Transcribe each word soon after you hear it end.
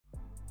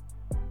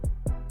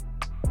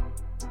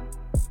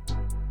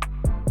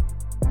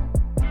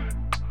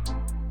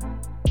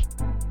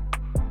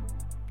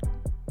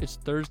It's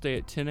Thursday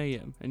at 10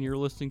 a.m., and you're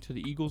listening to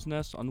the Eagles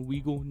Nest on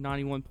Weagle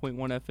 91.1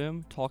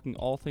 FM, talking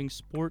all things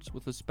sports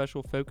with a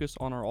special focus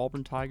on our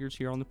Auburn Tigers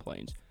here on the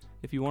Plains.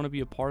 If you want to be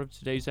a part of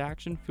today's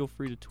action, feel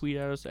free to tweet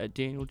at us at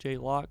Daniel J.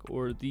 Locke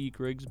or the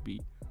Griggs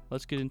Beat.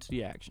 Let's get into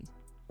the action.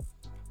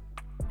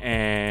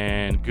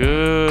 And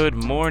good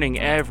morning,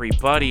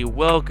 everybody.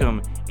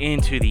 Welcome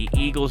into the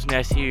Eagles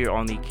Nest here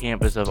on the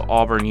campus of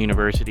Auburn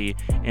University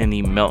in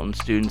the Melton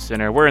Student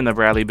Center. We're in the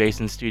Bradley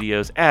Basin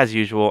Studios as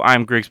usual.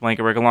 I'm Griggs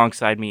Blankenberg.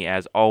 Alongside me,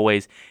 as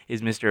always,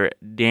 is Mr.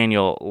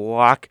 Daniel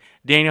Locke.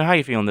 Daniel, how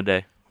you feeling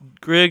today?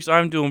 Griggs,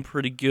 I'm doing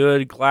pretty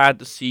good. Glad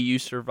to see you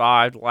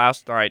survived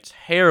last night's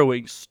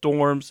harrowing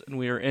storms, and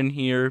we are in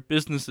here,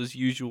 business as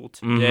usual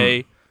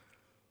today.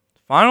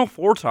 Final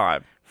Four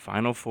time.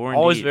 Final Four,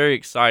 Always indeed. very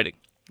exciting.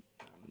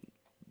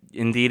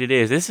 Indeed it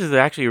is. This is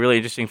actually a really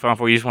interesting Final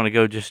Four. You just want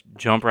to just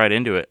jump right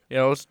into it.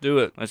 Yeah, let's do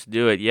it. Let's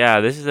do it.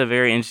 Yeah, this is a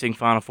very interesting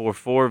Final Four.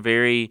 Four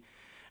very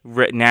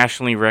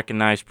nationally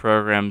recognized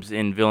programs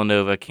in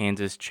Villanova,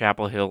 Kansas,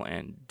 Chapel Hill,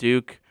 and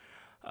Duke.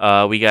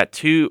 We have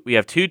two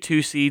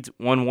 2 seeds,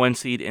 one 1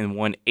 seed, and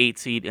one 8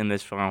 seed in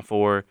this Final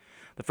Four.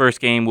 The first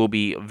game will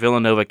be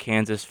Villanova,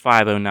 Kansas,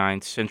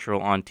 5:09 Central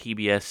on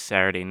TBS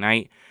Saturday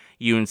night.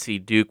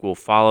 UNC Duke will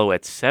follow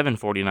at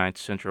 7:49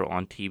 Central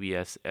on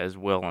TBS as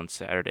well on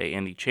Saturday.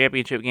 And the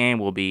championship game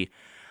will be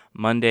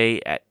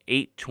Monday at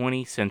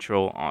 8:20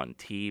 Central on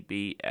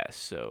TBS.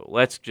 So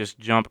let's just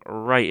jump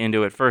right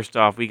into it. First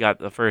off, we got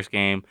the first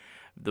game,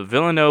 the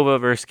Villanova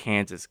versus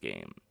Kansas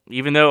game.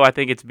 Even though I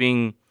think it's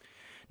being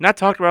not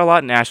talked about a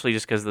lot nationally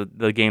just because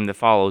the game that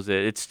follows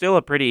it, it's still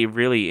a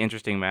really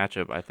interesting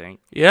matchup, I think.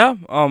 Yeah,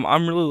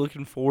 I'm really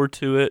looking forward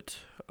to it.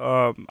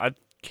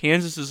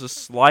 Kansas is a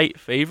slight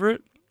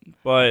favorite. I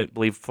But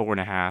believe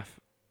 4.5.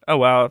 oh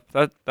wow,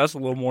 that's a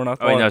little more than I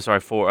thought. Oh wait, no, sorry,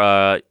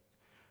 4.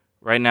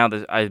 Right now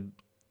the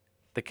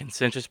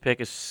consensus pick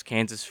is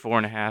Kansas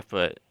 4.5,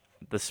 but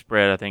the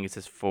spread I think it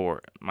says -4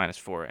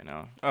 right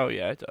now. Oh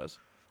yeah, it does.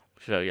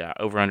 So yeah,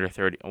 over under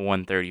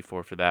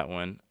 134 for that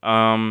one.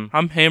 I'm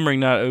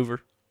hammering that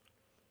over.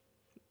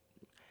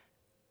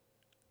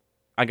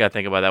 I gotta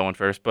think about that one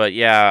first, but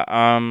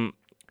yeah,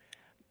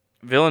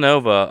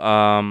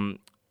 Villanova.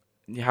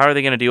 How are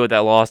they going to deal with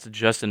that loss to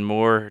Justin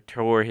Moore?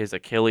 Tore his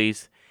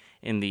Achilles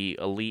in the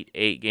Elite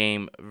 8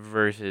 game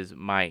versus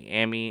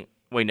Miami.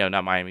 Wait, no,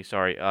 not Miami.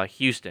 Sorry,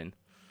 Houston.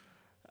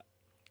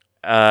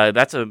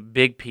 That's a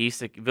big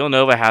piece.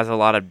 Villanova has a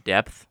lot of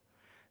depth.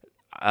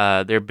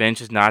 Their bench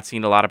has not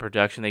seen a lot of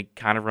production. They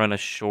kind of run a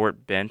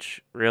short bench,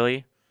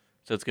 really.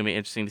 So it's going to be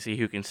interesting to see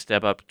who can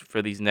step up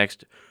for these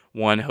next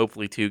one,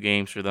 hopefully 2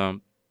 games for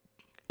them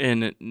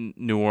in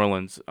New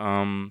Orleans.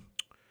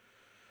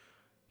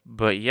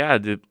 But yeah,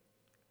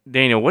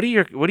 Daniel, what are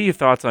your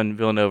thoughts on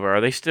Villanova? Are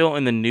they still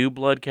in the new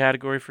blood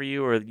category for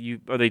you, or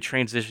are they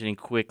transitioning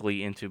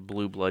quickly into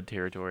blue blood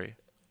territory?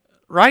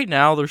 Right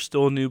now, they're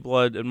still new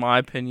blood, in my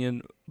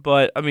opinion.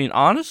 But, I mean,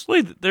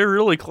 honestly, they're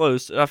really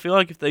close. I feel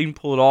like if they can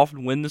pull it off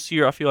and win this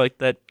year, I feel like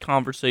that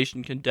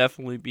conversation can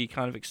definitely be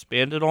kind of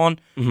expanded on.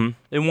 Mm-hmm.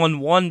 They won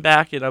one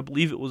back in, I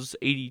believe it was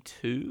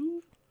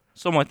 82?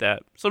 Something like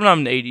that. Sometime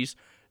in the 80s.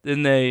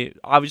 Then they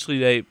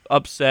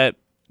upset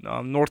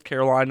North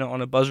Carolina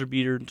on a buzzer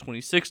beater in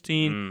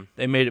 2016.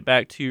 They made it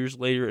back 2 years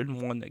later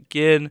and won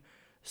again.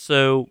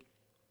 So,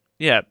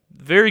 yeah,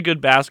 very good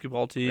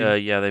basketball team.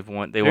 Yeah, they've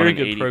won. They very won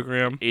good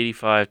program.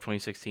 85,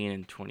 2016,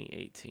 and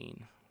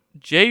 2018.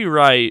 Jay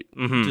Wright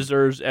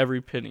deserves every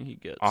penny he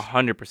gets.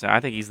 100%. I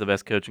think he's the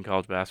best coach in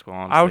college basketball.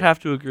 Honestly. I would have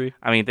to agree.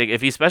 I mean,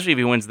 especially if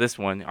he wins this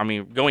one. I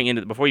mean, going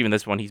into before even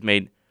this one, he's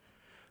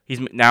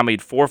now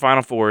made 4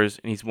 Final Fours,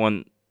 and he's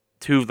won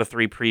 2 of the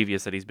 3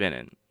 previous that he's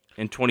been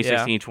in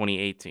 2016,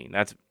 2018.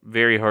 That's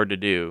very hard to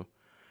do.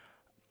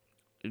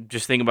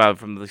 Just think about it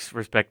from this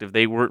perspective.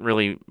 They weren't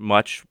really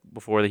much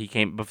before he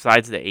came.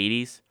 Besides the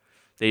 80s,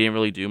 they didn't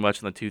really do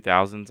much in the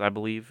 2000s, I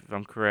believe, if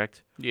I'm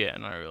correct. Yeah,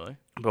 not really.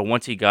 But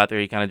once he got there,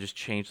 he kind of just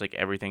changed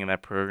everything in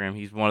that program.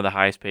 He's one of the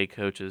highest paid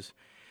coaches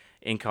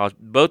in college.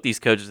 Both these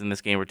coaches in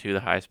this game were 2 of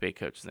the highest paid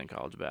coaches in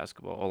college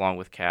basketball, along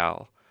with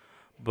Cal.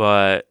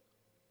 But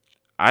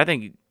I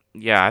think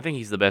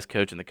he's the best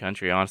coach in the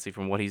country, honestly,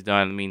 from what he's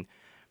done. I mean,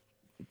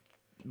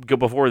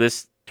 before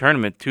this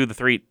tournament,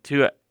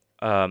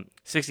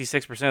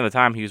 66% of the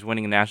time he was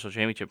winning a national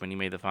championship when he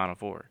made the Final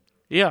Four.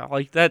 Yeah,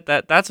 like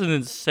that's an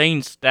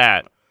insane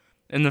stat.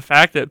 And the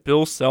fact that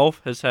Bill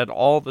Self has had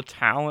all the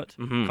talent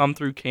come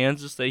through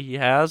Kansas that he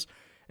has,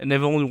 and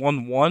they've only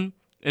won one,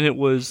 and it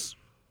was,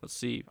 let's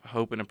see,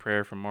 Hope and a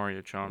prayer from Mario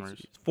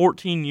Chalmers.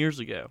 14 years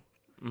ago.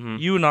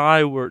 You and I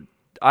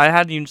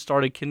hadn't even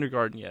started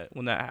kindergarten yet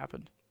when that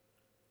happened.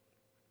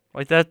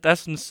 Like,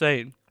 that's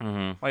insane.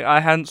 Like, I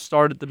hadn't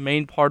started the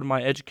main part of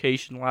my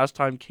education last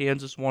time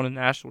Kansas won a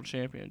national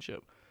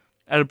championship.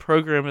 At a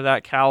program of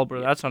that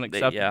caliber, that's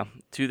unacceptable.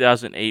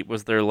 2008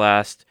 was their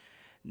last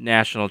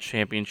national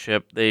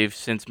championship. They've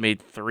since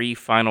made 3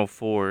 Final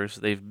Fours.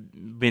 They've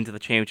been to the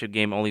championship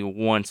game only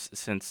once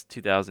since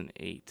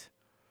 2008.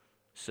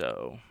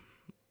 So,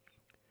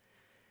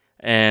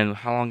 And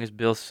how long has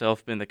Bill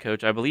Self been the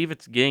coach? I believe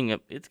it's getting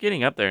up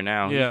there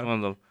now. Yeah. He's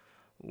one of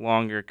the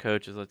longer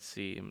coaches. Let's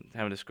see. I'm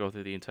having to scroll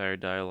through the entire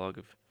dialogue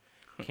of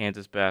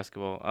Kansas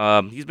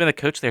basketball. He's been a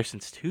coach there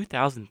since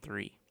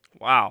 2003.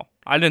 Wow.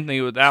 I didn't think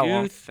it was that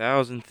long.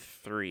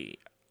 2003.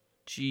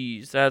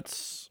 Jeez,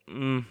 that's...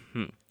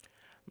 Mm-hmm. I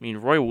mean,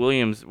 Roy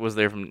Williams was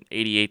there from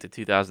 88 to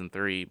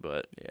 2003,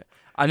 but... Yeah.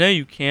 I know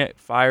you can't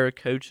fire a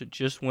coach that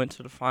just went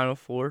to the Final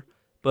Four,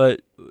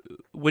 but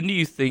when do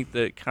you think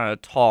that kind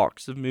of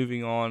talks of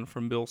moving on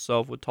from Bill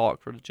Self would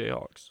talk for the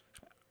Jayhawks?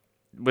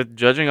 With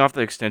judging off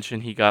the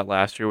extension he got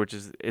last year,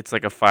 it's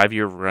like a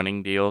 5-year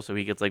running deal, so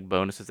he gets like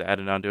bonuses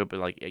added onto it, but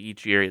like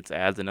each year it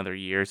adds another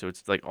year, so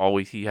it's like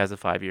always he has a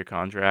 5-year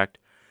contract.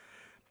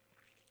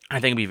 I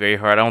think it'd be very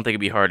hard. I don't think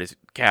it'd be hard as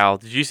Cal.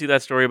 Did you see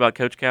that story about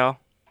Coach Cal?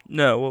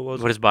 No, what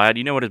was What his buyout? Do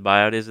you know what his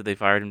buyout is that they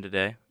fired him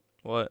today?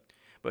 What?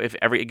 But if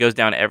it goes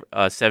down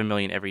 $7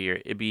 million every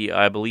year, it'd be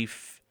I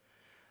believe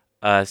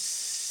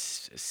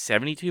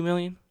 $72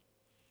 million.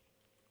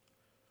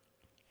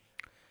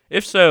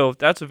 If so,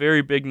 that's a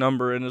very big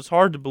number, and it's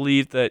hard to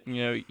believe that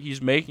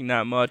he's making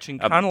that much. And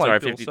kind of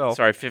like Bill Self.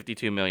 Sorry,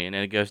 $52 million,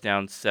 and it goes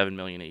down $7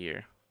 million a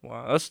year.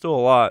 Wow, that's still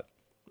a lot.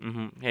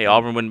 Mm-hmm. Hey,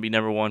 Auburn wouldn't be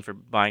number one for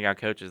buying out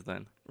coaches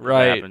then.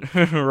 Right,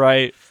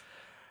 right.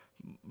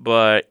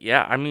 But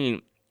yeah, I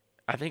mean,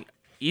 I think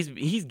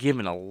he's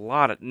given a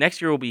lot of.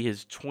 Next year will be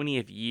his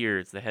 20th year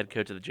as the head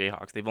coach of the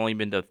Jayhawks.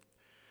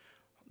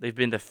 They've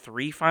been to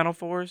 3 Final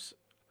Fours.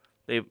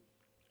 They've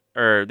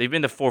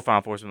been to 4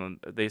 Final Fours.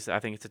 I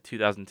think it's a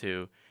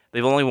 2002.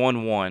 They've only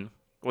won 1.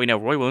 Wait, no,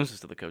 Roy Williams was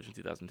still the coach in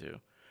 2002.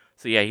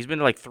 So yeah, he's been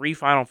to like 3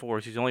 Final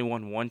Fours. He's only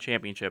won 1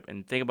 championship.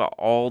 And think about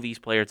all these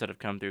players that have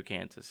come through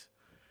Kansas.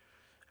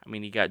 I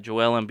mean, you got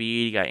Joel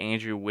Embiid, you got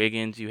Andrew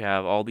Wiggins, you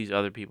have all these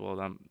other people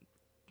that I'm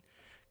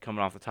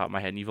coming off the top of my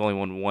head, and you've only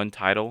won 1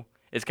 title.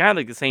 It's kind of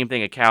like the same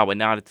thing at Cal, but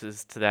not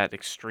to that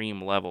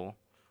extreme level.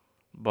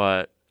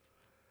 But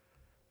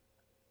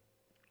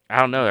I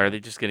don't know. Are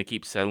they just going to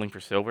keep settling for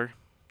silver?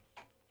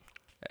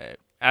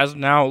 As of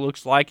now, it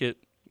looks like it.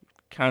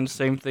 Kind of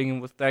same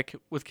thing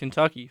with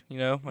Kentucky. When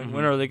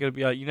are they going to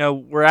be like,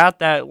 we're at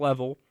that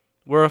level.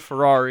 We're a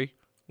Ferrari.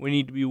 We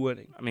need to be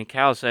winning. I mean,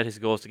 Cal said his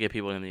goal is to get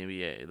people in the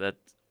NBA.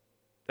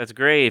 That's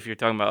great if you're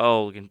talking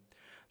about,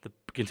 the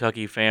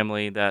Kentucky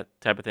family, that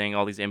type of thing,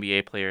 all these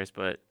NBA players,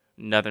 but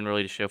nothing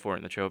really to show for it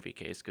in the trophy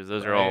case because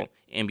those are all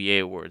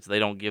NBA awards. They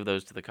don't give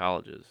those to the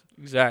colleges.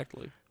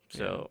 Exactly.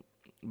 So,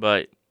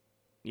 but,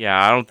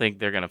 yeah, I don't think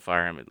they're going to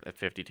fire him at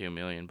 $52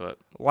 million. But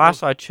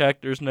last I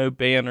checked, there's no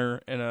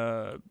banner in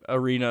a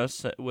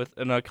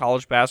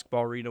college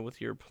basketball arena with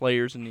your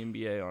players in the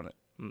NBA on it.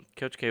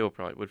 Coach K would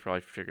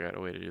probably figure out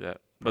a way to do that.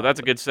 But that's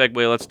a good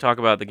segue. Let's talk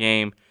about the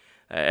game.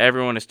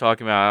 Everyone is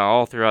talking about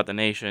all throughout the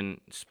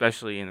nation,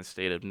 especially in the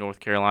state of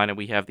North Carolina.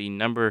 We have the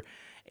number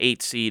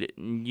 8 seed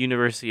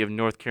University of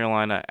North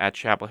Carolina at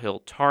Chapel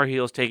Hill Tar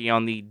Heels taking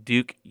on the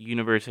Duke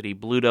University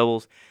Blue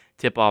Devils.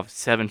 Tip-off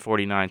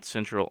 7:49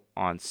 Central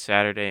on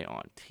Saturday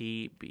on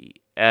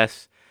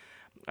TBS.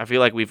 I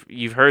feel like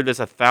you've heard this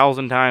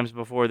 1,000 times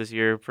before this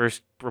year.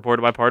 First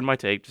reported by Pardon My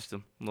Take, just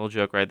a little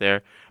joke right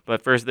there.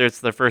 But first, it's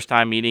the first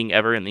time meeting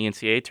ever in the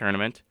NCAA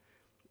tournament.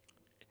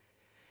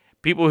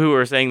 People who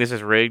are saying this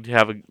is rigged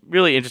have a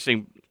really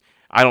interesting.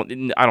 I don't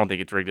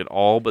think it's rigged at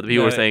all. But the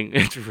people are saying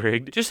it's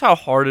rigged. Just how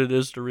hard it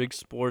is to rig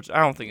sports, I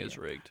don't think it's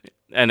rigged.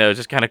 I know, it's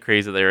just kind of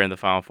crazy that they're in the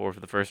Final Four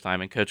for the first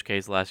time. And Coach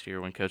K's last year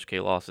when Coach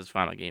K lost his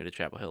final game to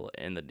Chapel Hill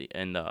in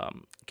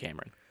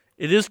Cameron.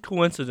 It is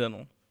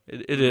coincidental.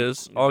 It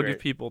is. I'll give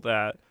people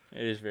that.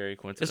 It is very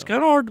coincidental. It's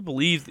kind of hard to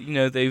believe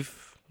that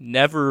they've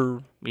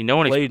never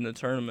played in the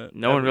tournament.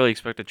 No one really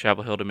expected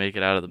Chapel Hill to make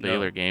it out of the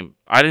Baylor game.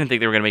 I didn't think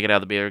they were going to make it out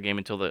of the Baylor game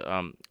until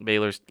the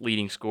Baylor's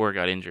leading scorer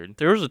got injured.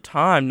 There was a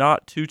time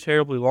not too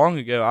terribly long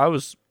ago I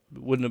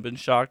wouldn't have been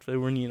shocked if they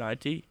were in the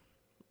NIT.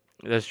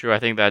 That's true. I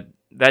think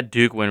that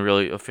Duke win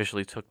really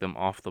officially took them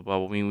off the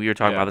bubble. I mean, we were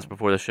talking about this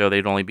before the show.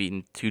 They'd only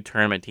beaten 2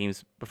 tournament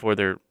teams before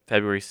their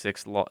February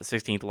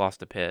 16th loss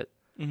to Pitt.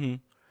 Mm-hmm.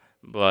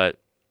 But,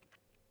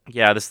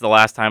 yeah, this is the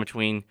last time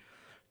between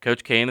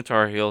Coach K and the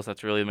Tar Heels.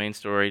 That's really the main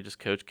story. Just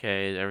Coach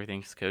K.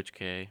 Everything's Coach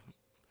K.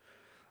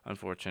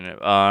 Unfortunate.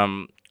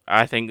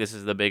 I think this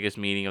is the biggest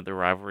meeting of the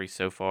rivalry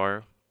so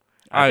far.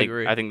 I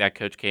agree. I think that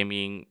Coach K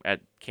meeting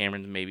at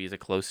Cameron maybe is a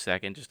close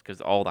second just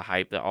because all the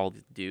hype that all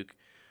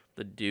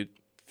the Duke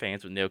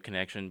fans with no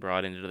connection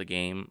brought into the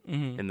game,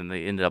 and then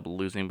they ended up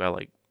losing by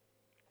like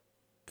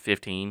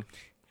 15.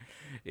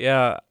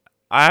 Yeah,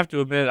 I have to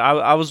admit,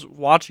 I was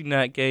watching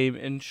that game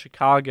in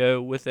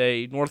Chicago with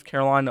a North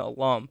Carolina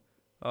alum.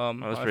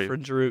 My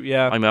friend Drew.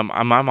 Yeah,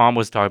 my mom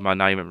was talking about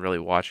not even really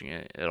watching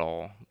it at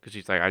all because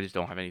she's like, I just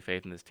don't have any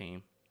faith in this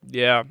team.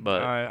 Yeah,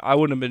 but I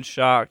wouldn't have been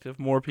shocked if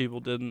more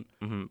people didn't.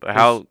 Mm-hmm. But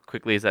how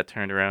quickly has that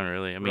turned around?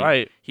 Really, I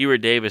mean,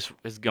 Heward Davis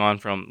has gone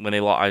from when they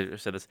lost. I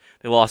said this.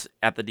 They lost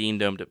at the Dean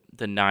Dome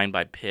to 9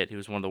 by Pitt, who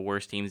was one of the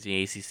worst teams in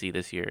the ACC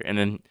this year, and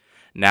then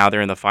now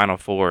they're in the Final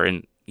Four,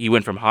 and he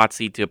went from hot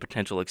seat to a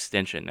potential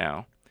extension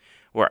now.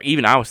 Where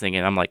even I was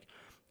thinking, I'm like,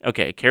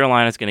 okay,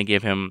 Carolina's going to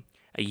give him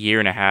a year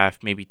and a half,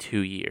 maybe 2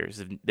 years.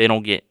 If they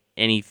don't get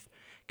any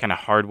kind of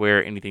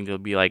hardware, anything to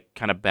be like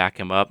kind of back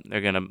him up,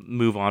 they're going to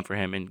move on for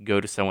him and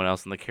go to someone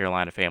else in the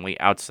Carolina family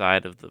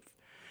outside of the,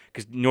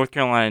 because North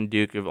Carolina and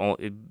Duke have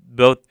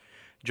both.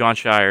 John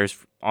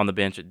Shire's on the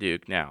bench at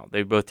Duke now.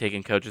 They've both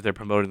taken coaches. They're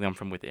promoting them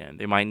from within.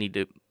 They might need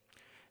to.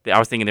 I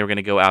was thinking they were going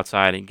to go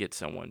outside and get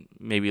someone.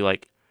 Maybe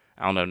like,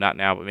 I don't know, not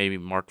now, but maybe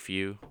Mark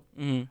Few.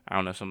 Mm-hmm. I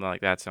don't know, something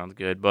like that sounds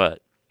good.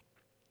 But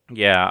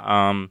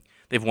yeah,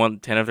 they've won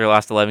 10 of their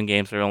last 11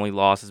 games. Their only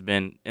loss has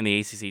been in the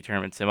ACC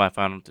tournament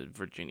semifinal to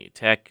Virginia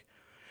Tech,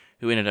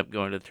 who ended up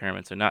going to the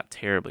tournament. So not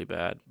terribly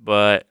bad.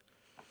 But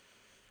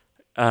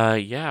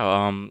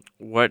yeah,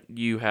 what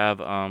you have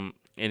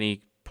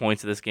any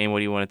points of this game? What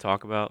do you want to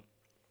talk about?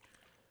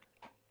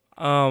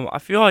 I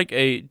feel like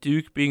a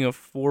Duke being a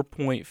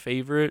 4-point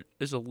favorite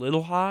is a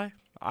little high.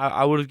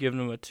 I would have given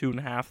them a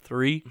 2.5,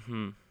 3.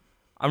 Mm-hmm.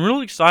 I'm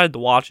really excited to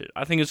watch it.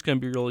 I think it's going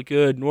to be really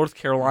good. North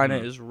Carolina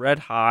is red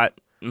hot.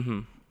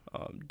 Mm-hmm.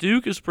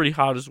 Duke is pretty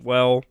hot as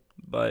well,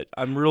 but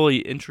I'm really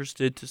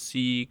interested to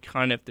see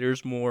kind of if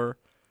there's more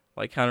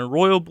like kind of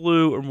royal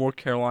blue or more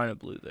Carolina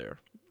blue there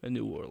in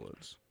New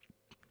Orleans.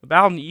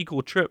 About an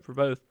equal trip for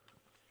both.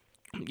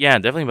 Yeah,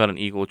 definitely about an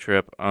equal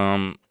trip.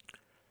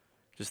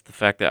 Just the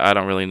fact that I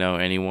don't really know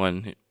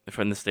anyone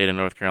from the state of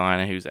North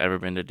Carolina who's ever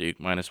been to Duke,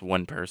 minus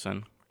one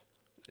person.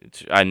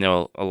 I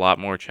know a lot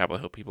more Chapel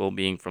Hill people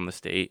being from the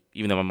state.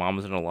 Even though my mom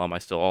was an alum,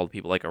 all the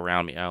people like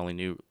around me, I only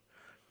knew.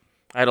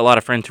 I had a lot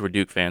of friends who were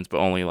Duke fans, but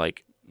only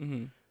like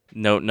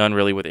none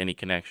really with any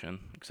connection,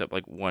 except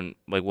like one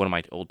of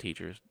my old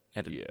teachers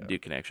had a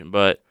Duke connection.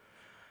 But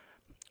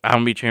I'm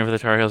gonna be cheering for the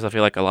Tar Heels. I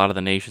feel like a lot of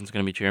the nation's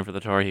gonna be cheering for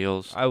the Tar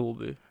Heels. I will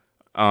be.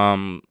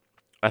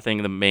 I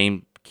think the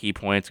main key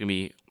point is gonna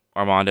be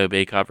Armando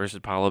Bacot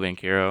versus Paolo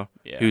Banchero,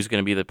 who's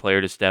gonna be the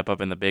player to step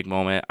up in the big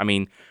moment. I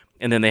mean,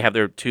 and then they have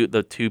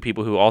the two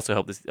people who also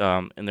helped this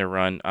in their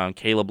run.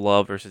 Caleb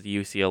Love versus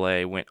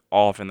UCLA went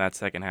off in that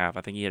second half.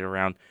 I think he had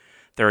around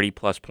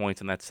 30-plus points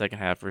in that second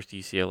half versus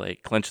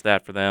UCLA. Clinched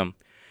that for them.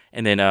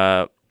 And then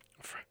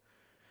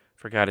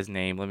forgot his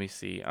name. Let me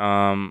see.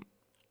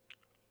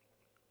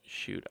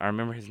 Shoot, I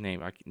remember his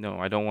name. I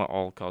don't want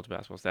all college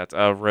basketball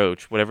stats.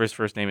 Roach, whatever his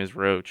first name is,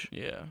 Roach.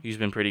 Yeah, he's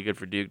been pretty good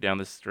for Duke down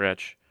this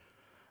stretch,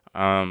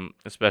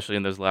 especially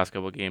in those last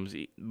couple of games.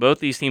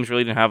 Both these teams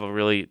really didn't have a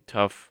really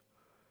tough.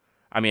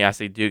 I mean, I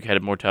say Duke had a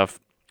more tough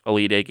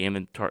Elite Eight game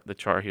than the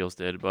Tar Heels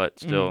did, but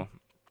still,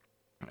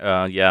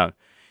 yeah.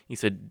 He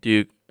said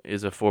Duke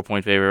is a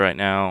 4-point favorite right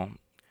now,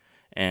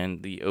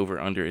 and the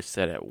over/under is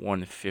set at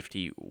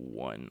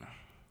 151.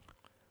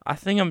 I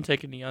think I'm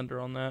taking the under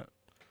on that.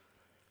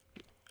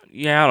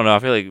 Yeah, I don't know. I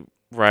feel like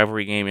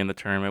rivalry game in the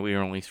tournament. We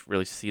don't only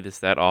really see this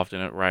that often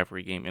at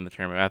rivalry game in the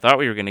tournament. I thought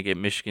we were going to get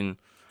Michigan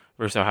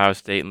versus Ohio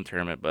State in the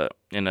tournament, but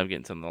ended up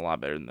getting something a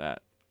lot better than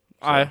that.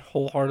 So, I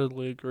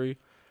wholeheartedly agree.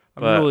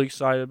 I'm really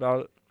excited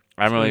about it.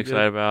 I'm really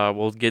excited about it.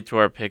 We'll get to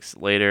our picks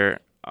later.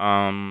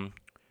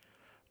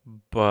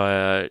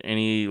 But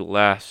any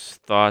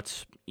last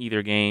thoughts?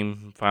 Either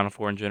game, Final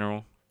Four in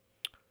general?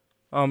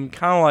 Kind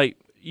of like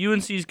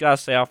UNC's got to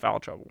stay out of foul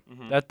trouble.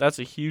 Mm-hmm. That's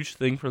a huge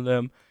thing for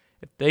them.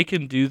 If they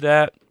can do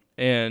that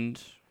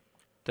and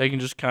they can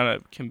just kind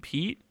of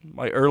compete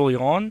like early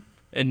on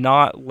and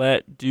not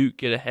let Duke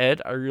get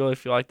ahead, I really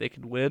feel like they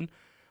could win.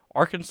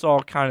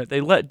 Arkansas they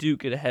let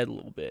Duke get ahead a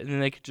little bit, and then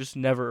they could just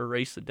never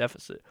erase the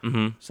deficit.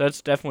 Mm-hmm. So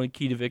that's definitely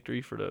key to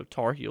victory for the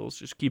Tar Heels.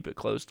 Just keep it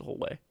close the whole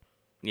way.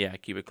 Yeah,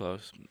 keep it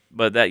close.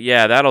 But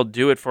that'll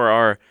do it for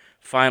our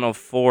Final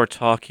Four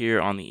talk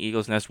here on the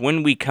Eagles Nest.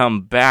 When we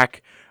come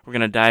back, we're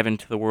going to dive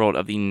into the world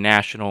of the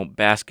National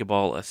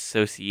Basketball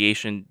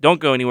Association. Don't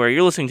go anywhere.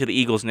 You're listening to the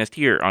Eagles Nest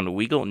here on the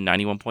Weagle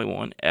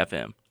 91.1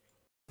 FM.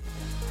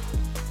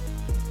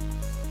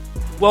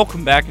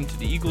 Welcome back into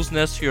the Eagles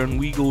Nest here on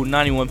Weagle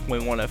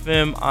 91.1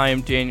 FM. I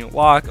am Daniel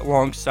Locke.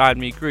 Alongside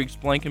me, Griggs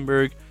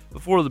Blankenberg.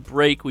 Before the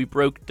break, we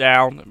broke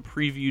down and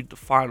previewed the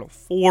Final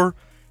Four.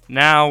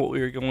 Now we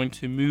are going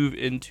to move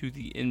into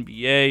the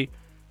NBA.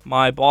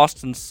 My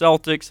Boston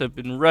Celtics have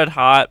been red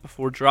hot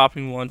before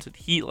dropping one to the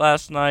Heat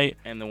last night.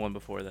 And the one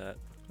before that.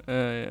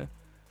 Yeah.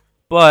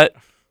 But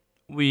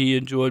we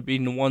enjoyed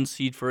being the 1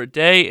 seed for a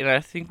day, and I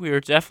think we are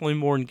definitely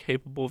more than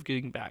capable of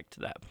getting back to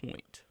that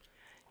point.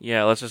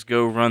 Yeah, let's just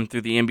go run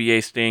through the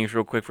NBA standings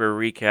real quick for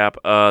a recap.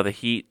 The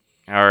Heat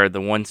are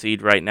the 1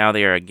 seed right now.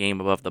 They are a game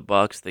above the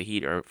Bucks. The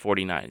Heat are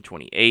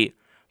 49-28.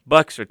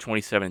 Bucks are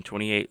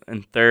 27-28.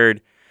 And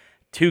third,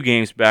 2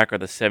 games back are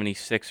the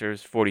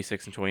 76ers,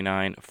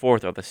 46-29.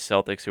 Fourth are the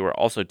Celtics, who are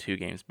also 2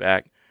 games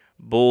back.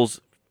 Bulls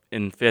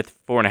in fifth,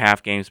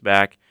 4.5 games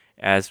back,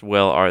 as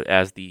well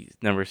as the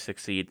number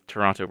 6 seed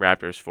Toronto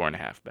Raptors,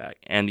 4.5 back.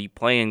 And the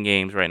play-in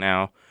games right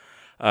now,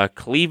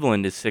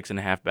 Cleveland is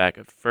 6.5 back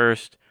at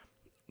first.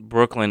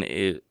 Brooklyn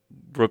is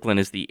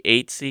the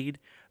 8 seed.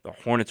 The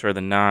Hornets are the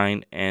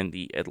 9, and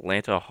the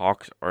Atlanta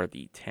Hawks are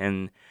the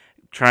 10,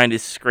 trying to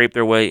scrape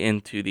their way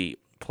into the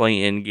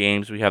play-in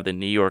games. We have the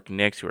New York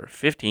Knicks, who are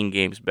 15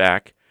 games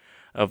back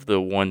of the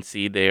 1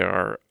 seed. They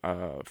are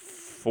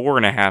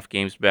 4.5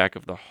 games back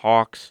of the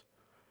Hawks.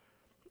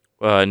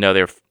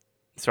 They're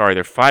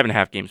they're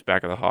 5.5 games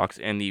back of the Hawks,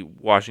 and the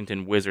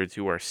Washington Wizards,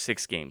 who are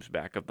 6 games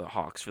back of the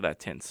Hawks for that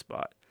 10th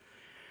spot.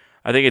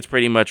 I think it's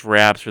pretty much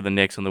wraps for the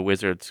Knicks and the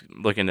Wizards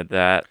looking at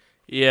that.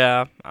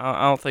 Yeah,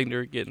 I don't think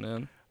they're getting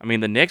in. I mean,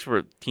 the Knicks were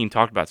a team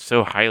talked about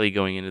so highly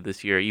going into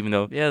this year, even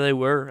though... Yeah, they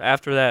were,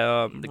 after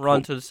that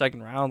run to the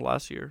second round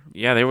last year.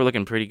 Yeah, they were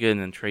looking pretty good,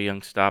 and then Trae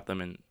Young stopped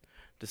them and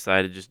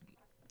decided to just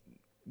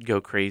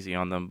go crazy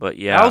on them. But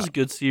yeah... That was a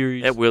good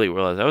series. It really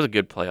was. That was a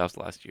good playoffs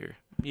last year.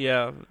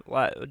 Yeah,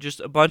 just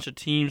a bunch of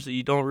teams that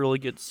you don't really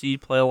get to see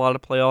play a lot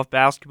of playoff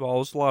basketball. It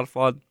was a lot of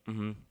fun.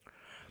 Mm-hmm.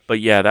 But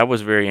yeah, that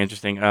was very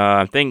interesting.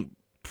 I think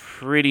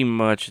pretty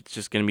much it's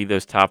just going to be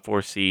those top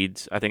 4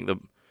 seeds. I think the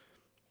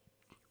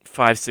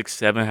 5, 6,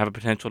 7 have a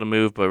potential to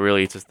move, but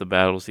really it's just the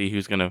battle to see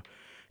who's going to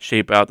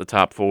shape out the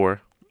top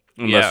 4.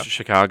 Unless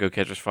Chicago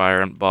catches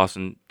fire and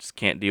Boston just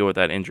can't deal with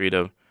that injury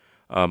to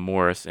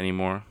Morris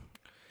anymore.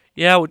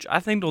 Yeah, which I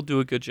think they'll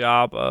do a good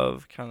job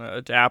of kind of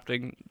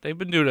adapting. They've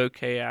been doing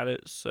okay at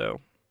it,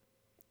 so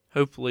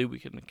hopefully we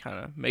can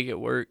kind of make it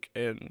work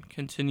and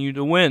continue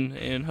to win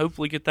and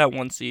hopefully get that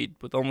 1 seed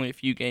with only a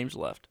few games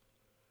left.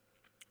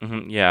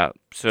 Mm-hmm, yeah,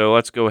 so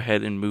let's go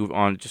ahead and move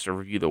on just to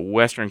review the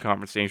Western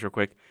Conference standings real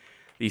quick.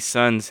 The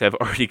Suns have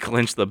already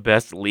clinched the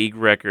best league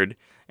record,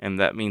 and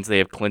that means they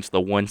have clinched the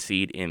 1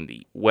 seed in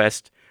the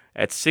West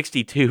at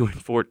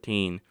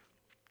 62-14.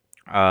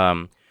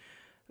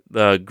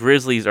 The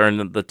Grizzlies are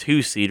in the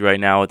 2 seed right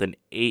now with an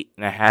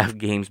 8.5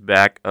 games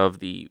back of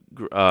the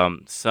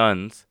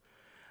Suns.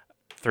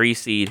 3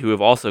 seed, who have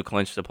also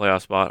clinched the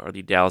playoff spot, are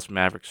the Dallas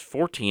Mavericks,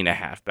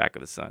 14.5 back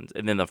of the Suns.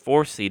 And then the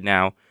 4 seed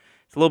now,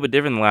 it's a little bit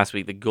different than last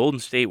week. The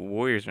Golden State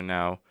Warriors are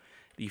now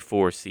the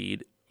 4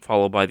 seed,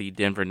 followed by the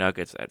Denver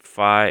Nuggets at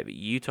 5,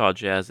 Utah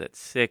Jazz at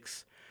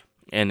 6,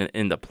 and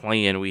in the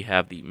play-in we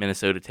have the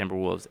Minnesota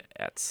Timberwolves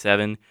at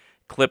 7,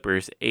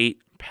 Clippers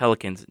 8,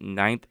 Pelicans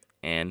 9th,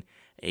 and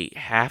a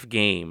half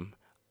game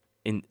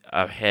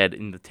ahead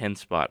in the 10th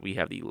spot. We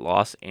have the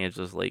Los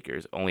Angeles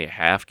Lakers, only a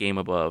half game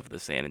above the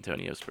San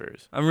Antonio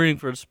Spurs. I'm rooting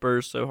for the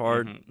Spurs so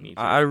hard. Mm-hmm,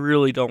 I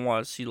really don't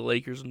want to see the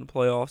Lakers in the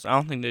playoffs. I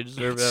don't think they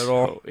deserve it at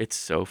all. It's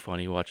so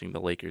funny watching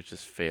the Lakers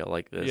just fail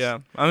like this. Yeah,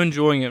 I'm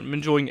enjoying it. I'm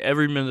enjoying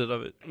every minute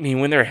of it. I mean,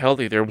 when they're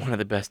healthy, they're one of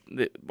the best.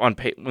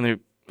 When they're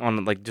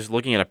on, like, just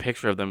looking at a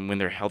picture of them when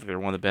they're healthy, they're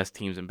one of the best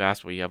teams in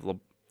basketball. You have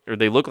or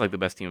they look like the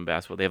best team in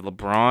basketball. They have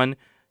LeBron,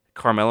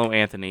 Carmelo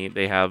Anthony,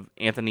 they have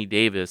Anthony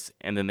Davis,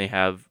 and then they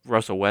have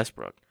Russell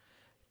Westbrook.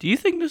 Do you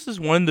think this is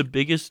one of the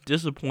biggest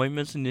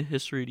disappointments in the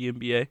history of the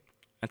NBA?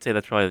 I'd say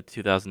that's probably the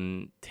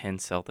 2010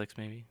 Celtics,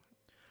 maybe.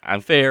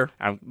 Fair,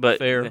 but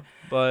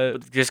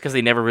just because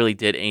they never really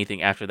did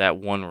anything after that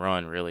one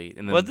run, really.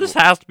 And but this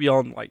has to be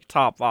on like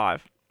top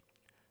 5.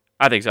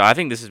 I think so. I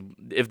think this is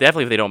if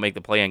they don't make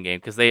the play-in game,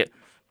 because to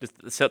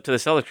the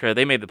Celtics credit,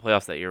 they made the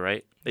playoffs that year,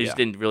 right? They just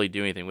didn't really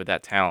do anything with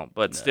that talent,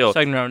 but still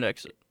second round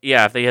exit.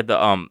 Yeah, if they had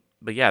the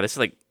but yeah, this is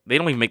like they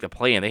don't even make the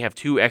play-in. They have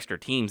 2 extra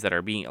teams that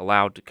are being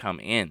allowed to come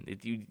in.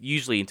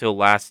 Usually until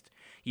last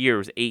year it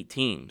was 8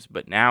 teams,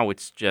 but now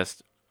it's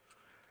just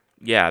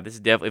this is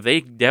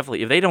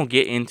definitely if they don't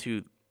get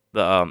into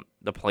the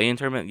play-in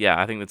tournament,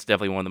 I think that's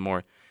definitely one of the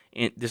more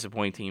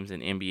disappointing teams in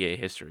NBA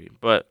history.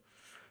 But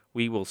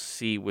we will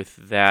see with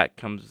that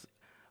comes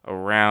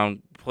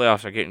around.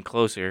 Playoffs are getting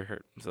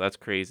closer, so that's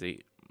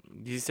crazy.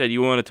 You said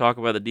you want to talk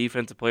about the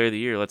Defensive Player of the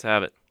Year. Let's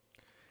have it.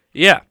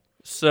 Yeah.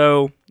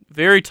 So,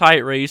 very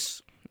tight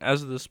race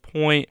as of this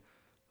point.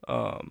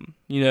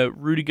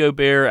 Rudy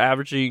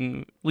Gobert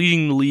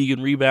leading the league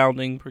in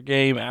rebounding per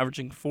game,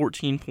 averaging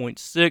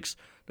 14.6.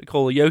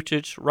 Nikola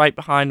Jokic right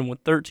behind him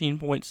with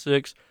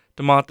 13.6.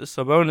 Domantas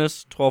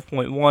Sabonis,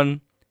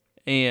 12.1.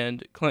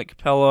 And Clint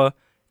Capella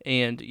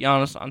and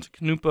Giannis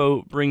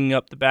Antetokounmpo bringing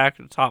up the back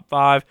of the top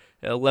 5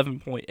 at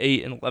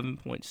 11.8 and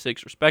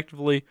 11.6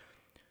 respectively.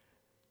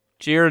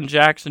 Jaren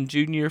Jackson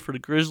Jr. for the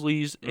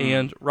Grizzlies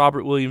and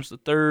Robert Williams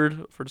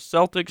III for the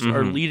Celtics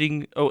are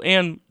leading. Oh,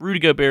 and Rudy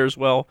Gobert as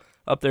well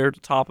up there at the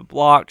top of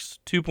blocks,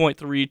 2.3,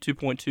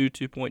 2.2,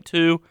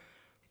 2.2.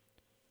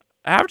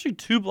 Averaging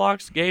 2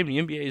 blocks a game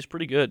in the NBA is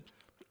pretty good.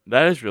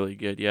 That is really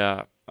good,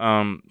 yeah.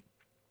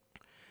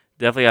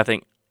 Definitely, I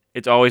think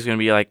it's always going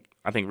to be like,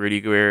 I think Rudy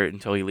Gobert,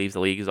 until he leaves the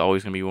league, is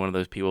always going to be one of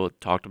those people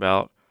talked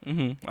about.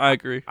 I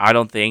agree. I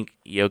don't think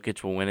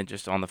Jokic will win it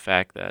just on the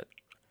fact that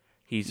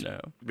he's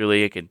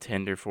really a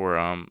contender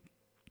for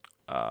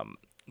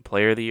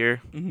Player of the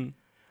Year,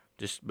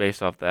 just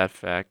based off that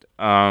fact.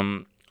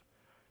 Trying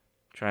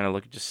to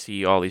look just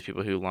see all these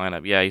people who line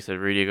up. Yeah, you said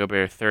Rudy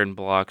Gobert, 3rd in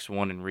blocks,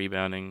 1 in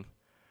rebounding.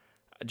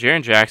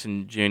 Jaren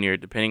Jackson Jr.,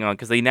 depending on,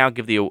 because they now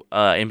give the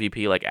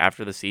MVP like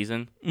after the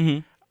season,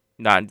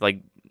 not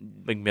like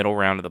middle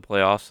round of the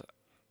playoffs.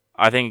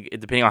 I think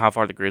depending on how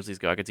far the Grizzlies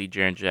go, I could see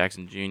Jaren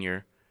Jackson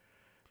Jr.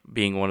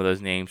 being one of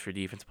those names for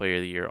Defensive Player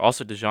of the Year.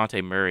 Also,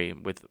 DeJounte Murray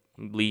with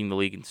leading the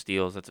league in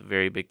steals. That's a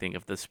very big thing.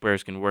 If the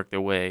Spurs can work their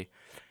way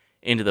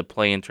into the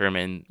play-in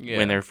tournament and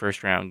win their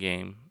first round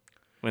game.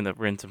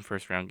 win some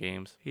first-round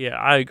games. Yeah,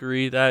 I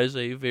agree. That is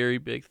a very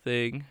big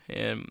thing.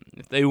 And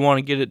if they want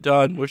to get it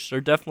done, which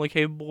they're definitely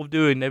capable of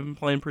doing, they've been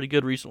playing pretty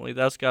good recently.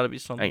 That's got to be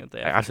something that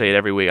they have I say it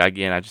every week.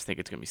 Again, I just think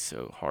it's going to be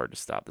so hard to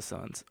stop the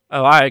Suns.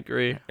 Oh, I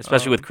agree.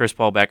 Especially with Chris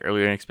Paul back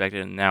earlier than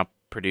expected and now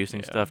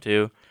producing stuff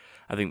too.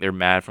 I think they're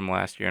mad from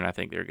last year, and I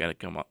think they're going to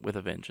come up with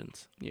a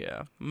vengeance.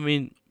 Yeah. I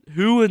mean,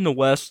 who in the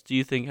West do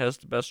you think has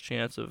the best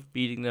chance of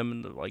beating them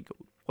in the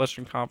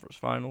Western Conference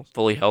Finals?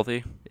 Fully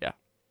healthy? Yeah.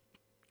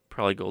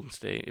 Probably Golden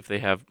State if they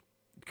have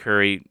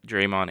Curry,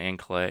 Draymond, and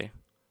Clay.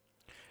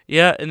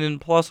 Yeah, and then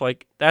plus,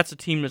 that's a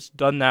team that's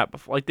done that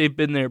before. They've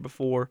been there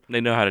before.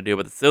 They know how to do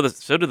it, but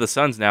so do the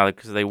Suns now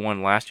because they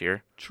won last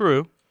year.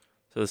 True.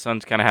 So the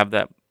Suns kind of have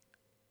that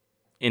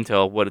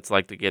intel of what it's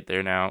like to get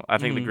there now. I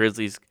think the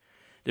Grizzlies,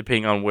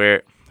 depending on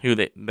who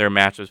their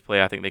matchups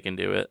play, I think they can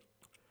do it.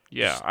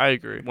 Yeah, I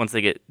agree. Once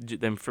they get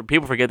them,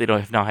 people forget they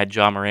have now had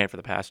Ja Morant for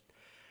the past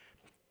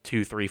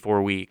 2, 3,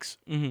 4 weeks.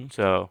 Mm-hmm.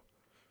 So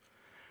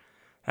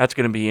that's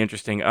going to be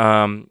interesting.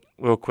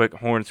 Real quick,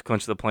 Hornets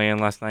clinched the play-in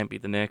last night,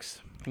 beat the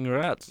Knicks.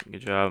 Congrats.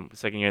 Good job.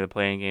 Second year of the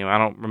play-in game. I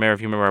don't remember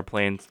if you remember our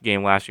play-in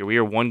game last year. We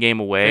were one game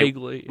away.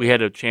 Vaguely. We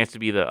had a chance to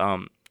be the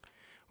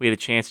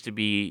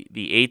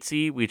 8th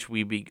seed, which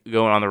we'd be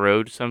going on the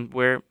road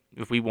somewhere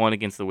if we won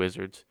against the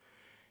Wizards.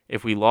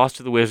 If we lost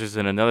to the Wizards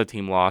and another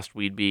team lost,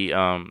 we'd be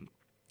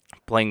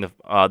playing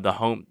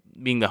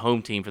being the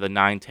home team for the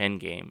 9-10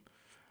 game.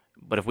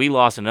 But if we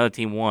lost and another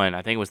team won,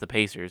 I think it was the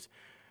Pacers,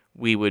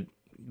 we would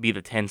be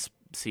the 10th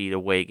seed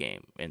away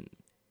game. And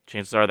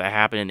chances are that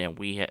happened, and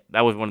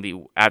that was one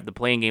of the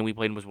playing game we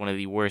played was one of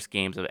the worst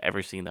games I've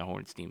ever seen the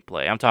Hornets team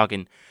play. I'm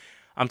talking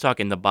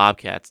the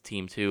Bobcats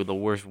team too, the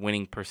worst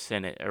winning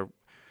percentage or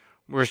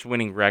worst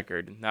winning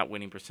record, not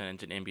winning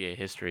percentage in NBA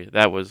history.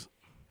 That was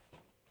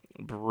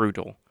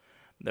brutal.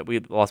 That we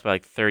lost by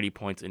 30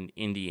 points in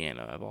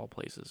Indiana of all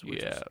places,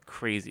 which is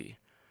crazy.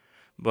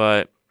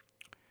 But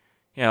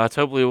yeah, let's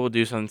hopefully we'll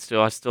do something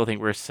still. I still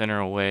think we're a center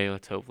away.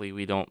 Let's hopefully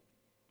we don't.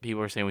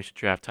 People are saying we should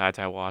draft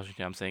Ty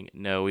Washington. I'm saying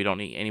no, we don't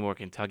need any more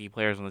Kentucky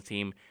players on the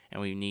team,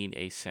 and we need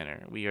a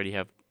center. We already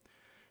have,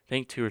 I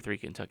think, 2 or 3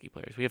 Kentucky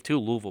players. We have 2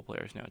 Louisville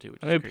players now too.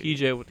 Which I know is crazy.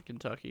 PJ went to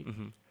Kentucky.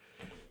 Mm-hmm.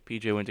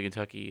 PJ went to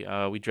Kentucky.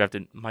 We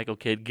drafted Michael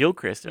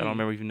Kidd-Gilchrist. I don't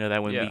remember if you know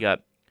that when we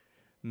got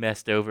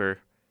messed over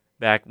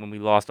back when we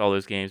lost all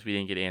those games. We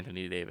didn't get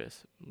Anthony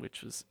Davis,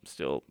 which was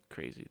still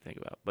crazy to think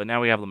about. But now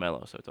we have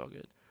LaMelo, so it's all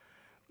good.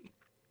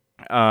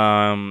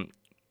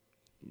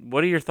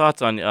 What are your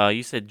thoughts on?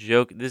 You said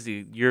this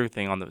is your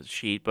thing on the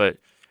sheet, but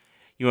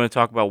you want to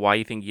talk about why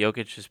you think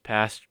Jokic has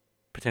passed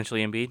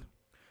potentially Embiid?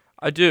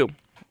 I do.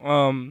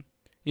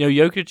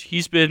 Jokic,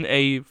 he's been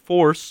a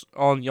force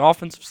on the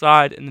offensive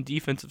side and the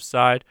defensive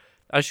side.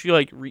 I just feel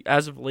like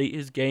as of late,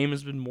 his game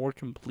has been more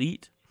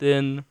complete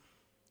than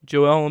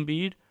Joel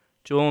Embiid.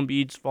 Joel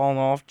Embiid's fallen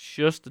off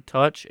just a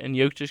touch, and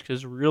Jokic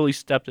has really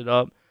stepped it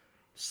up.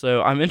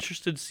 So I'm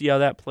interested to see how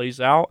that plays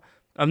out.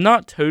 I'm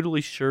not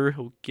totally sure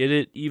he'll get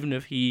it, even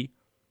if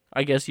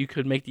I guess you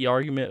could make the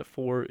argument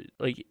for,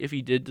 if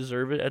he did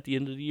deserve it at the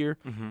end of the year.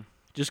 Mm-hmm.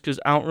 Just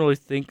because I don't really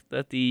think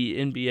that the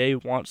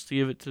NBA wants to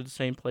give it to the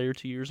same player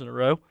 2 years in a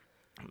row.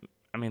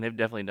 I mean, they've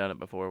definitely done it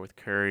before with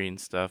Curry and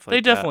stuff like that.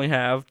 They definitely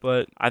have,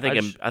 but I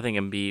think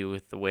Embiid,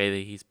 with the way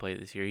that he's played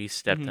this year, he's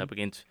stepped up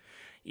against.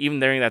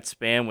 Even during that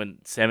span when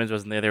Simmons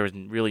wasn't there was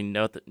really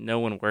no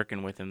one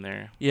working with him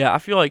there. Yeah, I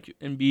feel like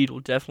Embiid will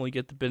definitely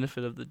get the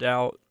benefit of the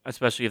doubt.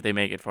 Especially if they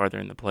make it farther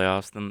in the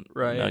playoffs than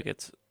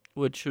Nuggets.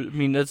 Which, I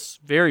mean, that's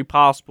very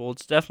possible.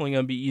 It's definitely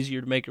going to be easier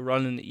to make a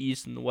run in the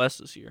East than the West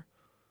this year.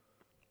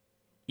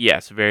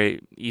 Yes,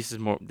 East is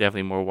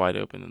definitely more wide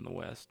open than the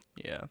West.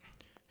 Yeah.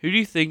 Who do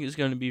you think is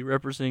going to be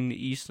representing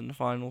the East in the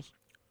finals?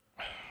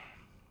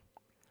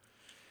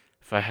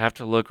 If I have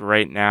to look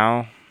right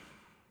now,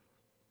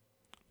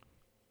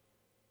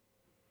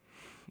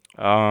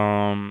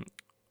 I'm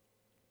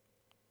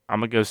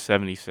going to go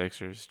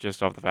 76ers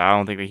just off the bat. I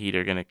don't think the Heat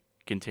are going to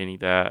continue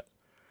that.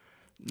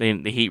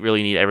 The Heat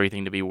really need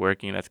everything to be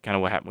working. That's kind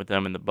of what happened with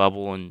them in the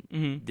bubble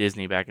and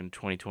Disney back in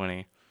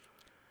 2020.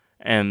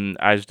 And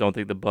I just don't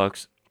think the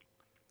Bucks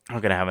are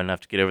going to have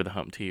enough to get over the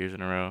hump 2 years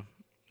in a row.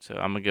 So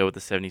I'm going to go with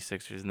the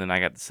 76ers, and then I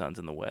got the Suns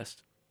in the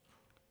West.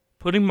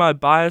 Putting my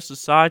bias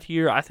aside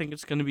here, I think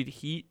it's going to be the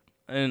Heat.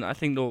 And I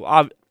think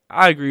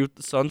I agree with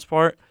the Suns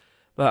part.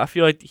 But I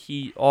feel like the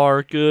Heat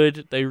are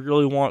good. They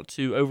really want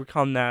to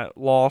overcome that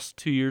loss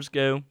 2 years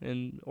ago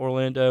in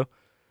Orlando.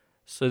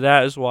 So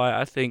that is why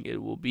I think it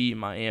will be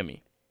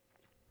Miami.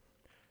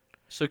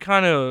 So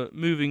kind of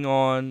moving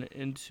on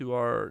into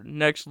our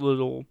next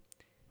little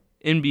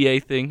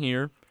NBA thing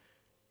here.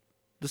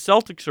 The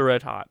Celtics are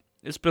red hot.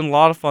 It's been a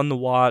lot of fun to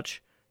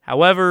watch.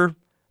 However,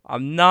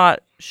 I'm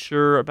not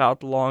sure about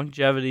the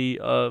longevity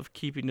of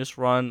keeping this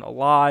run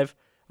alive.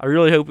 I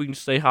really hope we can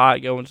stay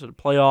hot going to the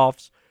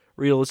playoffs.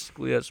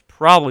 Realistically, that's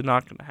probably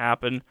not going to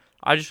happen.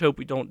 I just hope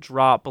we don't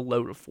drop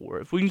below the 4.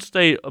 If we can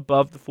stay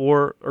above the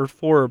 4 or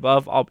 4 or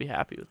above, I'll be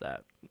happy with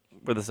that.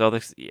 For the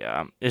Celtics,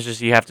 yeah, it's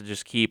just you have to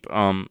just keep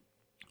you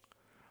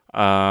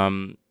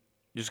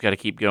just got to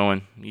keep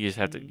going. You just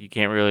have to. You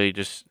can't really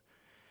just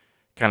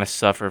kind of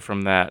suffer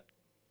from that.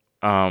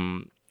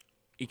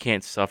 You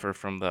can't suffer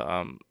from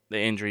the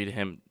injury to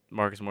him,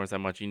 Marcus Morris, that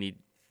much.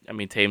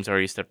 Tatum's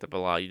already stepped up a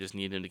lot. You just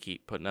need him to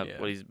keep putting up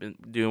what he's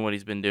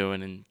been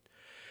doing, and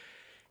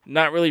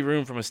not really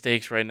room for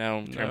mistakes right now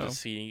in terms of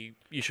seeding.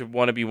 You should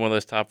want to be one of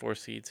those top 4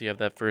 seeds. So you have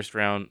that first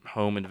round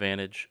home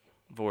advantage,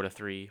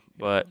 4-3.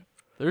 But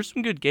there's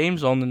some good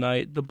games on the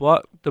night. The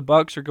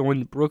Bucks are going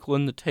to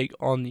Brooklyn to take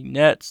on the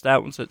Nets.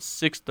 That one's at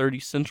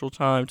 6:30 Central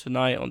Time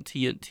tonight on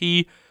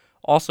TNT.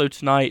 Also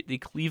tonight, the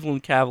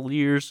Cleveland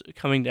Cavaliers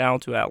coming down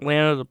to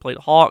Atlanta to play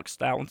the Hawks.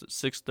 That one's at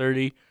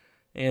 6:30.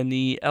 And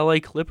the LA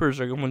Clippers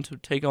are going to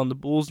take on the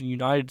Bulls in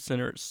United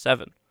Center at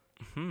 7.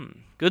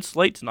 Good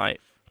slate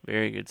tonight.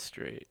 Very good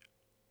straight.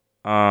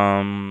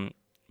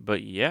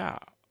 But yeah.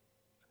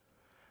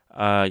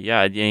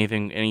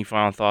 Any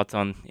final thoughts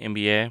on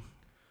NBA?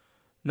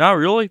 Not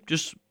really.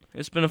 Just,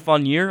 it's been a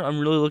fun year. I'm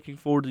really looking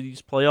forward to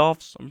these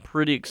playoffs. I'm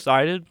pretty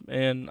excited,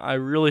 and I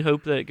really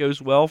hope that it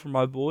goes well for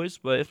my boys.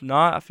 But if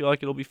not, I feel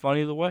like it'll be fun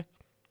either way.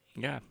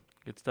 Yeah,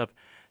 good stuff.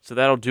 So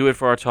that'll do it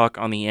for our talk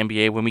on the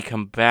NBA. When we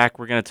come back,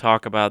 we're going to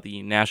talk about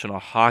the National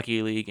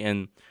Hockey League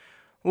and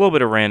a little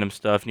bit of random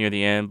stuff near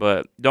the end.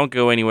 But don't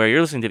go anywhere.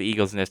 You're listening to the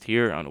Eagles Nest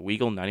here on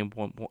Weagle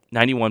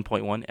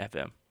 91.1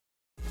 FM.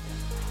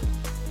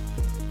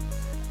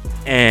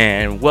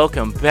 And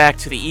welcome back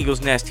to the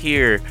Eagles Nest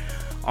here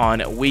on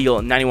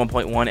Weagle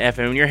 91.1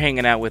 FM. You're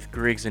hanging out with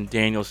Griggs and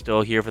Daniel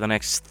still here for the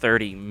next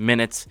 30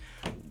 minutes.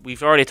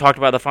 We've already talked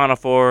about the Final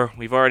Four.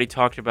 We've already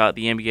talked about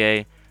the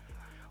NBA.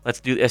 As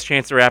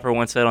Chance the Rapper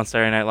once said on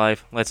Saturday Night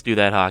Live, let's do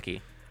that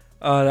hockey.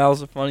 That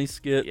was a funny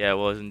skit. Yeah, it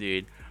was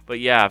indeed. But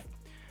yeah,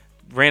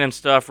 random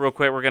stuff real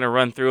quick we're going to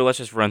run through. Let's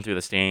just run through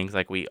the standings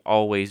like we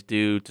always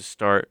do to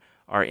start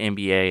our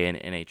NBA and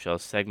NHL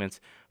segments.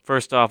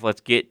 First off,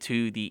 let's get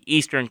to the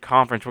Eastern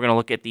Conference. We're going to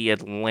look at the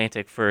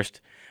Atlantic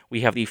first.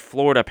 We have the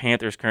Florida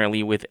Panthers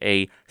currently with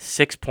a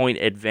 6-point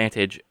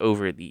advantage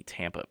over the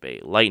Tampa Bay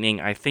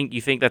Lightning.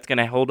 You think that's going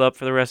to hold up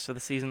for the rest of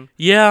the season?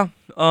 Yeah.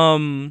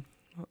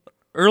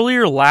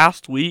 Earlier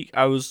last week,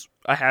 I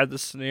had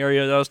this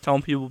scenario that I was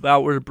telling people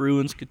about where the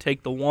Bruins could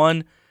take the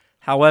 1.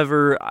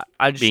 However,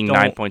 I just being don't,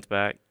 9 points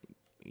back.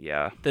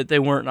 Yeah. That they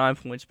weren't 9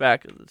 points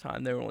back at the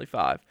time. They were only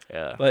 5.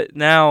 Yeah. But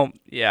now,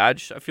 I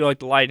feel like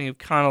the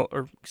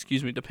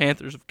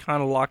Panthers have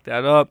kind of locked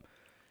that up.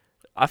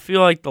 I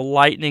feel like the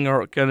Lightning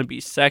are going to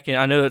be second.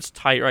 I know that's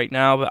tight right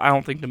now, but I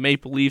don't think the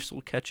Maple Leafs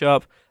will catch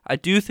up. I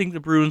do think the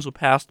Bruins will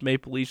pass the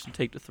Maple Leafs and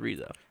take the 3,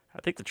 though. I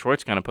think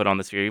Detroit's kind of put on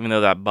this year, even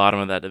though that bottom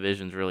of that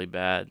division is really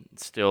bad.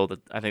 Still,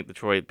 I think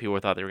Detroit, people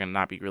thought they were going to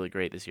not be really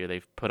great this year.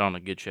 They've put on a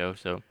good show.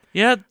 So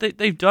yeah,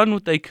 they've done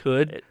what they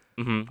could.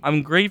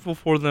 I'm grateful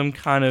for them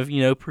kind of,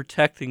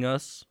 protecting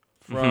us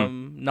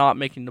from not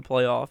making the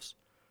playoffs.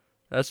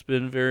 That's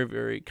been very,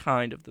 very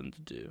kind of them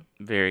to do.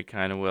 Very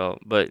kind of will.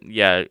 But,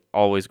 yeah,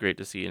 always great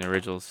to see an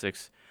original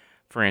 6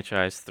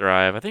 franchise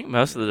thrive. I think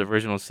most of the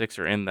original 6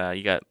 are in that.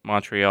 You got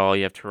Montreal,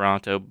 you have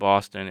Toronto,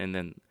 Boston, and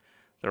then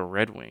the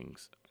Red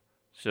Wings.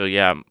 So,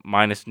 yeah,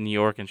 minus New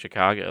York and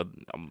Chicago,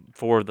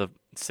 4 of the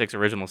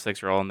original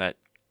 6 are all in that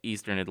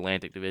Eastern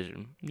Atlantic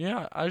Division.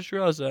 Yeah, I just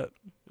realized that.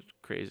 It's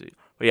crazy.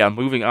 But, yeah,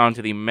 moving on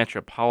to the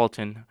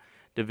Metropolitan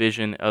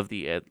Division of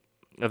the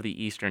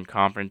Eastern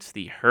Conference,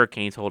 the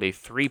Hurricanes hold a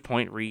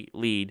 3-point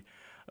lead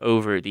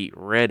over the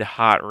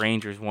red-hot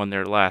Rangers, won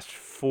their last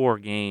 4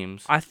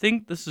 games. I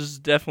think this is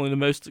definitely the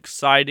most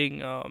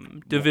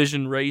exciting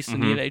division race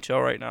in the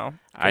NHL right now.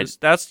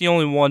 That's the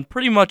only one.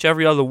 Pretty much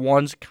every other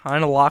one's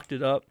kind of locked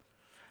it up.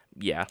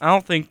 Yeah. I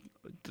don't think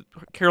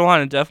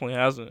Carolina definitely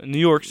hasn't. And New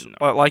York's,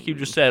 like you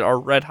just said, are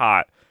red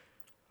hot.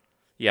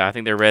 Yeah, I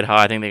think they're red hot.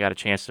 I think they got a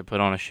chance to put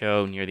on a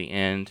show near the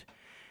end.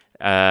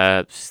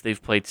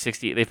 They've played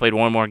 60. They played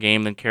one more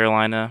game than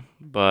Carolina,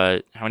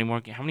 but how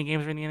many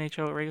games are in the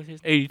NHL regular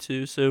season?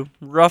 82. So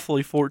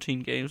roughly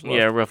 14 games left.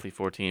 Yeah, roughly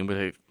 14,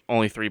 with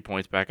only 3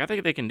 points back. I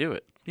think they can do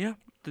it. Yeah,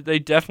 they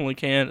definitely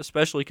can,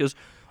 especially because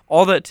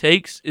all that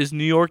takes is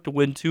New York to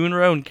win 2 in a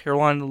row and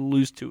Carolina to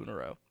lose 2 in a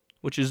row,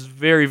 which is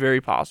very, very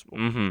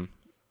possible.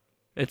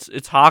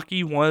 It's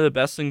hockey. One of the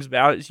best things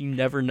about it is you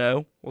never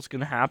know what's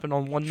going to happen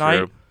on one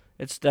night.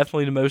 It's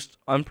definitely the most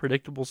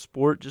unpredictable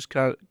sport, just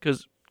kind of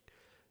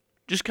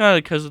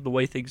because of the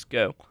way things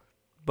go.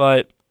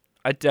 But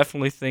I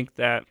definitely think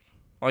that,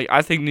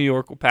 I think New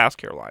York will pass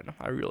Carolina.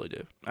 I really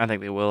do. I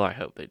think they will. I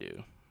hope they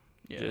do.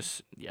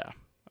 Yeah.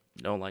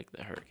 Don't like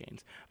the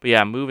Hurricanes. But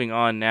yeah, moving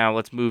on now.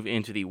 Let's move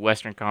into the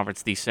Western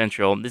Conference, the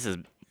Central. This is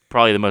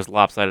probably the most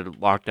lopsided,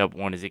 locked up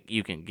one as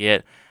you can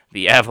get.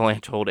 The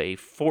Avalanche hold a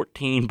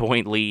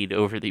 14-point lead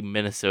over the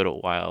Minnesota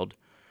Wild.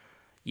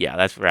 Yeah,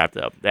 that's wrapped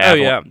up. The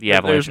Avalanche,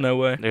 there's no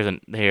way.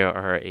 They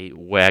are a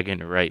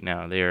wagon right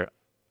now. They're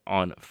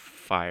on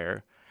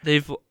fire.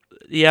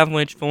 The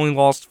Avalanche have only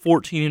lost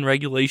 14 in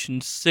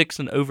regulation, 6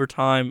 in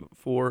overtime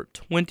for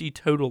 20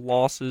 total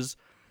losses.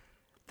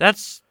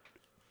 That's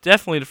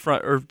definitely the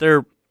front. Or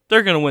they're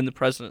going to win the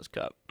President's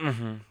Cup.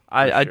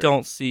 I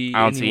don't see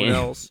anyone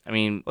else. I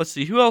mean, let's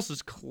see who else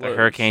is close. The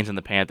Hurricanes and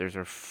the Panthers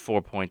are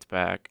 4 points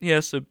back. Yeah,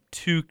 so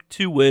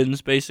two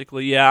wins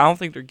basically. Yeah, I don't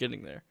think they're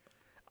getting there.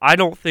 I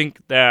don't think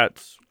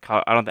that.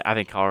 I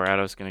think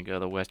Colorado's going to go to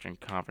the Western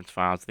Conference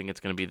Finals. I think it's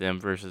going to be them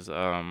versus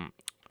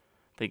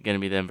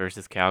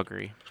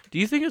Calgary. Do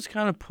you think it's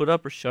kind of put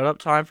up or shut up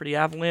time for the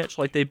Avalanche?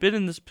 Like, they've been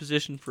in this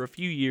position for a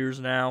few years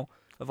now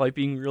of like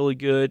being really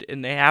good,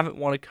 and they haven't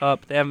won a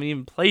cup. They haven't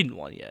even played in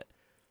one yet.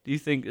 Do you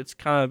think it's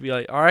kind of be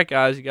like, all right,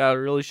 guys, you got to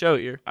really show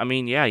it here? I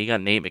mean, yeah, you got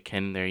Nate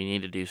McKinnon there. You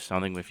need to do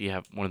something if you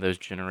have one of those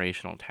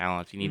generational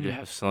talents. You need to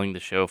have something to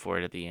show for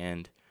it at the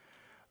end.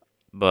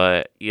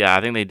 But yeah,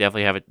 I think they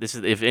definitely have it. This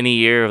is, if any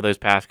year of those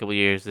past couple of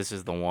years, this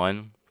is the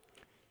one.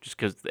 Just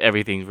because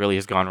everything really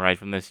has gone right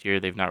from this year.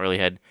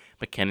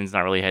 McKinnon's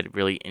not really had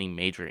any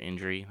major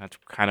injury. That's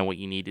kind of what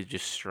you need to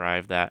just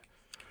strive that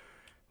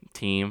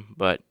team.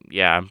 But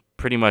yeah, I'm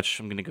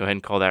going to go ahead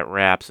and call that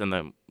wraps in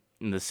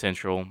the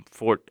Central.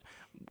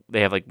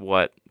 They have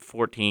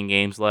 14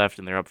 games left,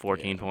 and they're up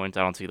 14 points.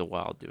 I don't see the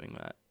Wild doing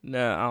that.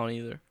 No, I don't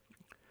either.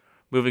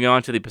 Moving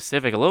on to the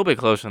Pacific, a little bit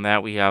closer than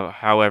that, we have,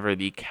 however,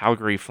 the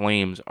Calgary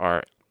Flames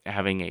are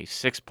having a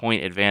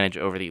 6-point advantage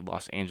over the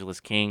Los Angeles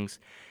Kings,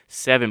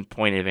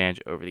 7-point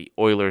advantage over the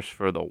Oilers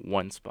for the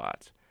 1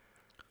 spot.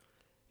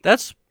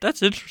 That's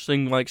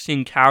interesting, like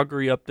seeing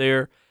Calgary up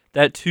there,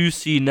 that 2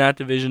 seed in that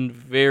division,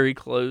 very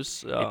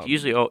close. It's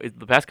usually,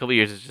 the past couple of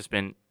years, it's just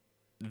been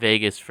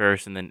Vegas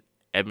first and then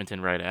Edmonton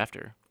right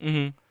after.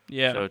 Mm-hmm.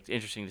 Yeah. So it's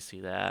interesting to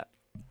see that.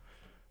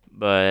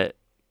 But,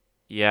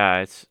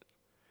 yeah,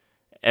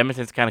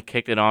 Edmonton's kind of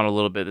kicked it on a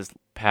little bit this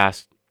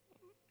past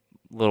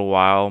little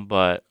while,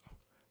 but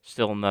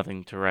still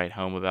nothing to write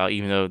home about,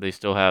 even though they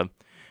still have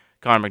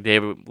Connor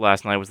McDavid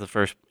last night was the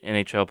first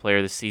NHL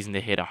player this season to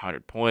hit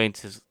 100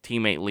 points. His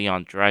teammate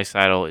Leon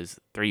Draisaitl is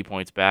 3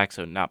 points back,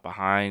 so not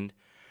behind.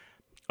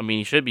 I mean,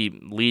 you should be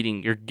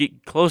leading. You're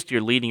close to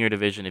leading your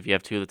division if you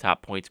have 2 of the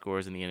top point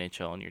scorers in the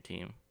NHL on your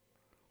team.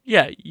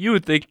 Yeah, you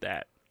would think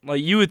that.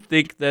 Like, you would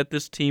think that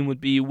this team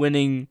would be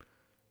winning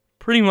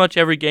pretty much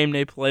every game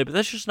they play, but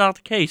that's just not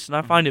the case, and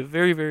I find it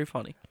very, very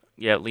funny.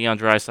 Yeah, Leon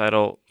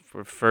Draisaitl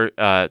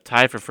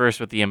tied for first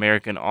with the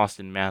American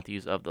Austin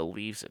Matthews of the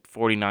Leafs at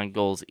 49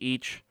 goals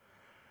each.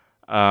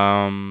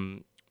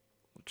 I'm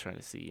trying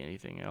to see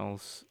anything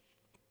else.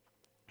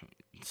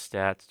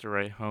 Stats to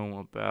write home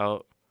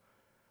about.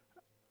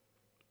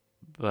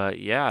 But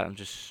yeah, I'm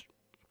just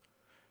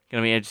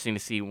going to be interesting to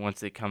see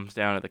once it comes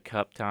down to the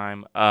cup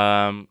time.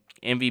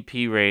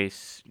 MVP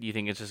race, do you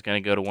think it's just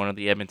going to go to one of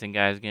the Edmonton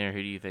guys again, or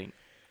who do you think?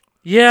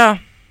 Yeah,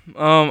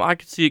 I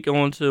could see it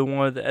going to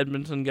one of the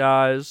Edmonton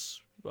guys.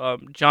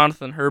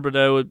 Jonathan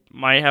Huberdeau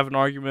might have an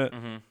argument,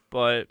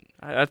 but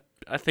I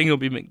think it'll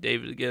be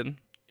McDavid again.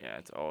 Yeah,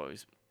 it's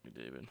always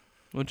McDavid.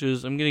 Which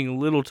is, I'm getting a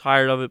little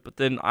tired of it, but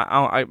then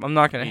I'm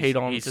not going to hate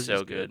on him because he's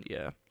so good.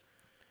 Yeah.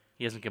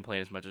 He doesn't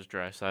complain as much as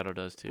Draisaitl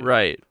does, too.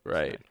 Right.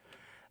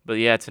 But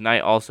yeah,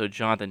 tonight also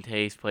Jonathan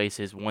Toews plays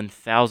his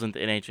 1,000th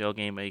NHL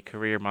game, a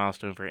career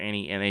milestone for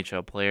any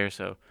NHL player.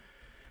 So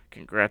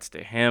congrats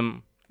to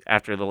him.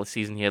 After the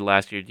season he had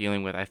last year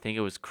dealing with, I think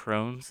it was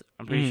Crohn's,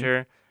 I'm pretty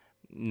sure.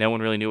 No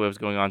one really knew what was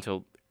going on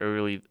until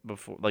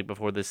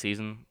before this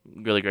season.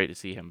 Really great to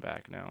see him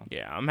back now.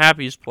 Yeah, I'm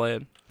happy he's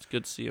playing. It's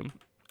good to see him.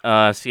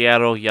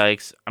 Seattle,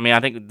 yikes. I mean, I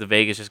think the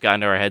Vegas just got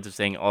into our heads of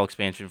saying all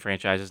expansion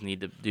franchises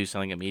need to do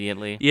something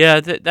immediately. Yeah,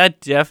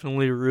 that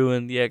definitely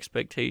ruined the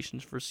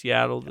expectations for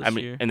Seattle this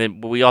year. And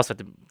then we also have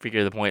to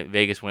figure the point.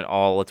 Vegas went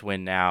let's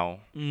win now.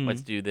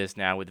 Let's do this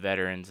now with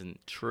veterans. And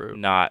True.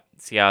 Not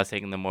Seattle's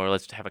taking the more,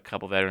 let's have a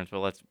couple veterans,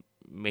 but let's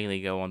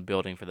mainly go on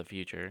building for the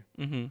future.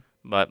 Mm-hmm.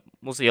 But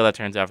we'll see how that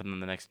turns out for them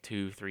in the next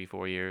 2, 3,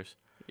 4 years.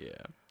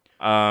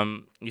 Yeah.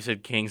 You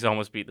said Kings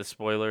almost beat the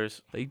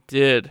Spoilers. They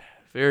did.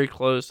 Very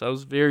close. I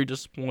was very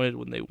disappointed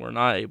when they were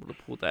not able to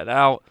pull that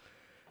out.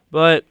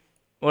 But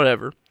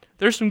whatever.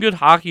 There's some good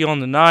hockey on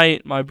the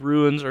night. My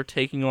Bruins are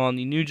taking on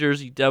the New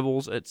Jersey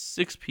Devils at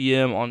 6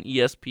 p.m. on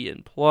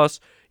ESPN+.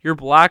 Your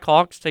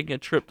Blackhawks taking a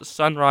trip to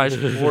Sunrise,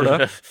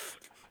 Florida.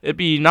 It'd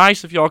be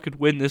nice if y'all could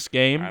win this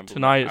game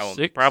tonight at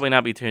 6. Probably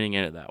not be tuning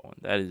in at that one.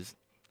 That is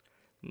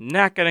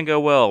not going to go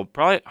well.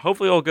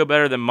 Hopefully it'll go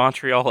better than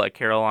Montreal at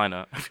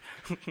Carolina.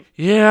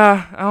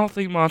 Yeah, I don't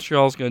think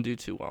Montreal's going to do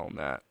too well on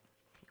that.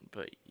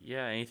 But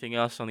yeah, anything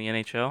else on the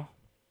NHL?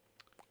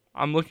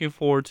 I'm looking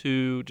forward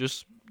to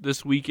just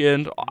this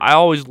weekend. I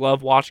always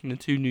love watching the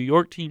 2 New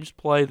York teams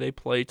play. They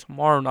play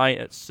tomorrow night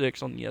at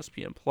 6 on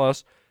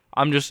ESPN+.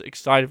 I'm just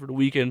excited for the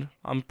weekend.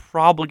 I'm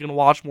probably going to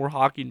watch more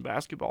hockey and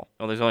basketball.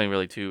 Well, there's only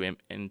really 2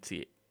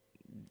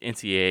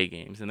 NCAA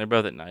games, and they're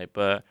both at night.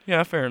 But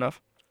yeah, fair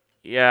enough.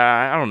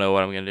 Yeah, I don't know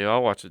what I'm going to do.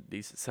 I'll watch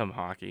some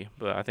hockey,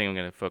 but I think I'm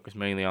going to focus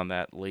mainly on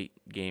that late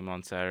game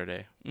on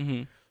Saturday.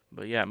 Mm-hmm.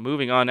 But yeah,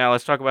 moving on now,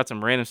 let's talk about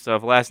some random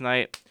stuff. Last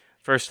night,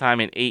 first time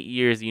in 8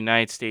 years, the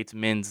United States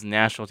men's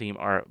national team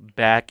are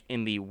back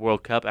in the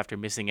World Cup after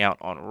missing out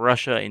on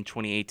Russia in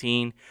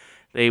 2018.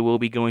 They will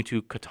be going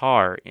to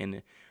Qatar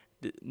in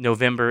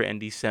November and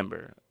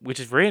December, which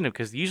is random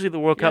because usually the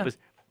World Cup is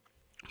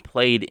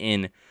played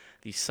in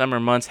the summer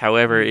months.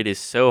 However, it is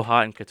so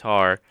hot in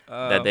Qatar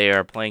that they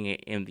are playing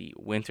it in the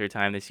winter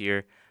time this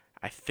year.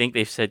 I think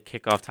they've said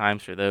kickoff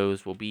times for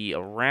those will be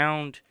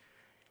around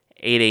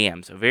 8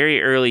 a.m. So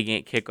very early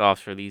kickoffs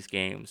for these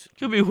games.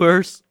 Could be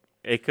worse.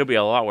 It could be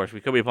a lot worse.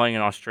 We could be playing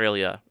in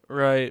Australia.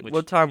 Right.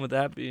 What time would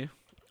that be?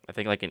 I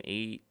think like an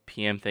 8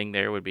 p.m. thing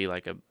there would be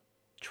like a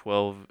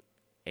 12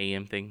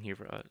 a.m. thing here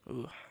for us.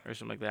 Or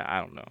something like that. I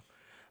don't know.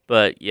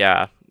 But,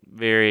 yeah,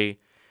 very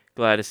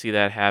glad to see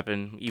that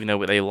happen. Even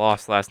though they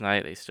lost last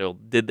night,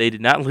 they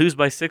did not lose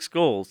by 6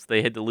 goals.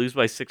 They had to lose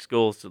by 6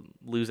 goals to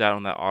lose out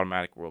on that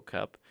automatic World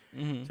Cup.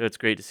 Mm-hmm. So it's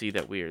great to see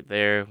that we are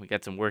there. We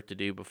got some work to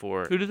do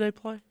before. Who did they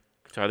play?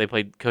 Sorry, they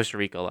played Costa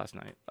Rica last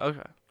night.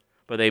 Okay.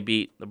 But they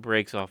beat the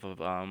brakes off of,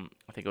 I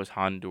think it was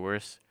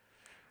Honduras.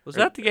 Was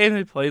that the game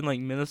they played in, like,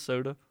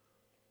 Minnesota?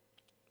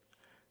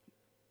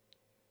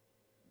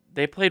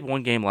 They played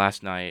one game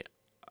last night.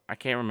 I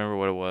can't remember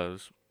what it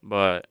was,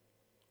 but...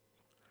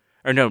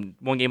 Or no,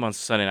 one game on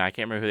Sunday night. I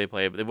can't remember who they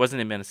played, but it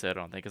wasn't in Minnesota,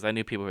 I don't think, because I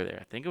knew people were there.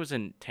 I think it was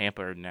in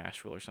Tampa or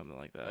Nashville or something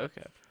like that.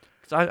 Okay.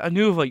 Because I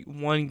knew of, like,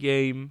 one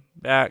game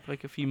back,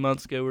 like, a few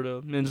months ago where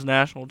the men's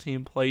national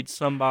team played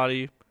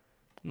somebody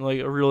in, like,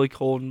 a really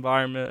cold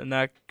environment, and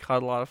that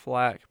cut a lot of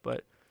flack,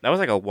 but... That was,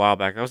 like, a while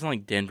back. That was in,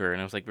 like, Denver, and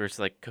it was, like, versus,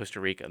 like,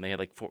 Costa Rica, and they had,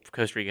 like,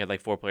 Costa Rica had,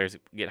 like, 4 players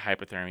get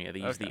hypothermia. They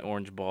used the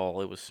orange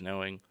ball. It was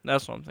snowing.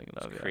 That's what I'm thinking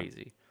of,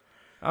 Crazy.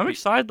 I'm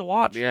excited to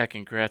watch. Yeah,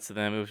 congrats to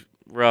them. It was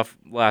rough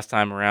last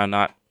time around.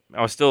 I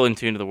was still in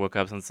tune to the World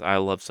Cup since I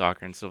love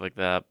soccer and stuff like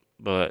that,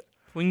 but...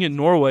 If we can get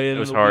Norway in,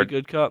 it'll hard. be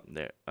a good cup.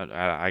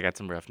 I got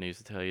some rough news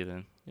to tell you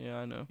then. Yeah,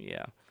 I know.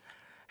 Yeah.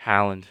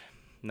 Haaland,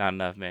 not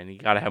enough, man. You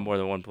got to have more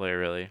than one player,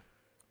 really.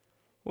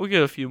 We'll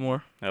get a few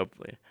more.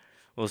 Hopefully.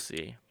 We'll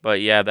see.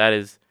 But, yeah, that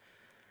is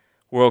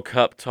World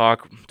Cup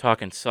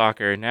talking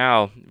soccer.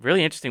 Now,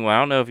 really interesting one. I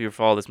don't know if you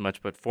follow this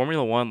much, but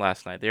Formula One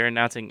last night, they're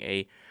announcing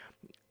a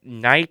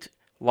night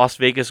Las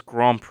Vegas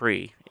Grand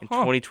Prix in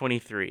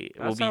 2023.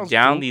 It will be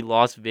down the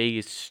Las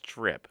Vegas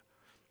Strip.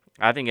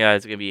 I think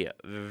it's going to be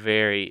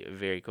very,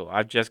 very cool.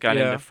 I've just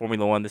gotten into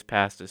Formula One this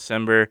past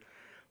December.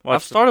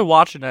 I've started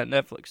watching that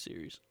Netflix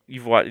series.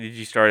 You've watched? Did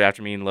you start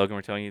after me and Logan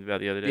were telling you about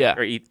the other day?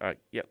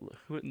 Yeah.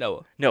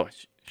 Noah.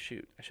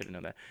 Shoot, I should have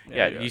known that.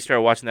 Yeah, you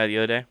started watching that the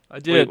other day? I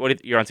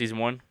did. You're on season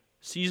 1?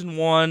 Season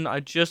 1. I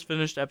just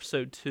finished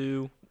episode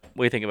 2. What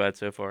do you think about it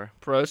so far?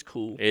 Bro, it's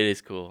cool. It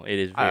is cool. It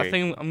is very I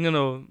think I'm going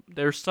to...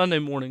 They're Sunday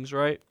mornings,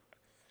 right?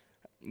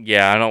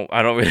 Yeah,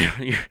 I don't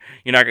really...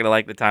 You're not going to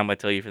like the time I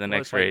tell you for the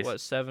next race. What,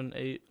 7,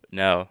 8?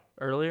 No.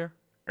 Earlier?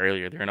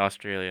 Earlier. They're in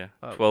Australia.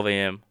 12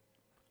 a.m.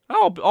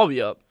 I'll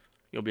be up.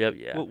 You'll be up,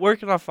 yeah. Well, where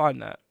can I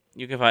find that?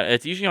 You can find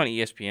it's usually on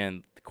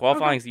ESPN. The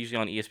qualifying is usually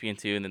on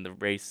ESPN2, and then the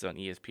race is on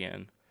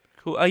ESPN.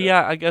 Cool.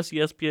 Yeah, I guess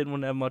ESPN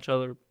wouldn't have much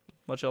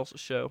else to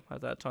show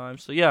at that time.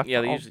 So yeah.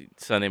 Yeah, they usually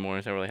Sunday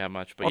mornings don't really have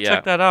much, but I'll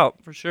check that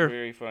out for sure.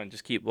 Very fun.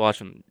 Just keep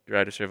watching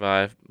Drive to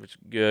Survive, which is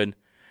good.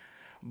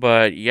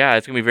 But yeah,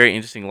 it's gonna be very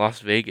interesting. Las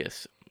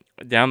Vegas,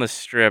 down the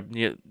strip,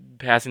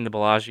 passing the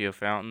Bellagio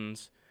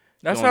fountains.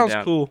 That sounds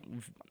cool.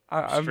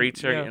 Street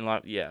circuit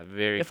and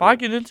very. If cool. I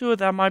get into it,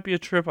 that might be a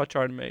trip I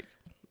try to make.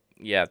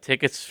 Yeah,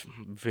 tickets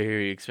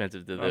very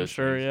expensive to those. I'm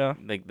sure,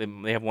 things. Yeah.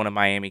 They have one in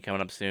Miami coming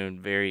up soon.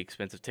 Very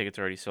expensive. Tickets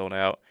already sold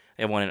out.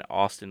 They have one in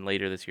Austin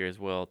later this year as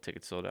well.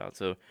 Tickets sold out.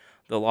 So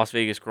the Las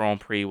Vegas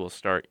Grand Prix will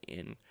start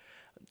in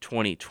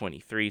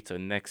 2023, so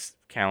next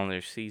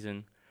calendar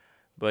season.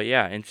 But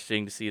yeah,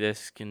 interesting to see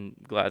this.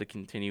 Glad to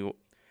continue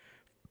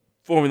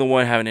Formula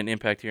One having an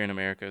impact here in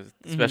America,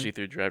 especially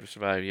through Drive to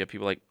Survive. You have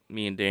people like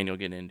me and Daniel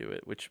getting into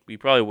it, which we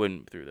probably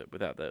wouldn't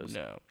without those.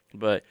 No.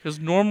 But because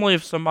normally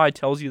if somebody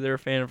tells you they're a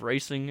fan of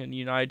racing in the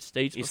United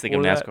States, you think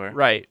of NASCAR.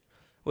 Right.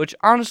 Which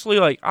honestly,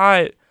 like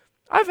I've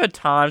had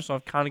times when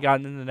I've kind of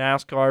gotten into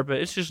NASCAR, but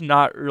it's just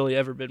not really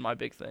ever been my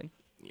big thing.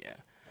 Yeah.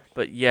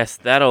 But yes,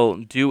 that'll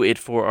do it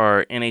for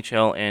our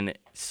NHL and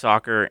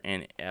soccer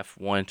and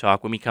F1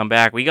 talk. When we come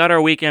back, we got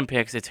our weekend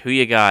picks. It's who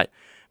you got.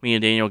 Me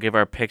and Daniel give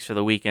our picks for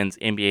the weekend's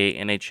NBA,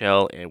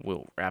 NHL, and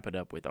we'll wrap it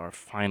up with our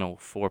final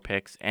 4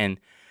 picks. And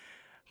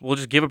we'll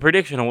just give a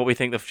prediction on what we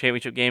think the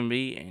championship game will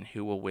be and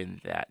who will win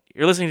that.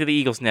 You're listening to the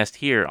Eagles Nest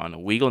here on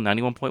Weagle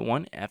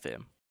 91.1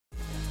 FM.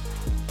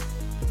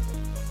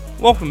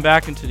 Welcome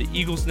back into the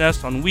Eagles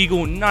Nest on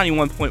Weagle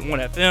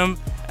 91.1 FM.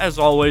 As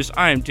always,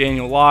 I am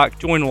Daniel Locke,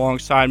 joined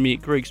alongside me,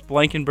 Griggs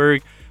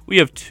Blankenberg. We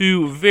have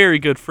 2 very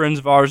good friends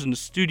of ours in the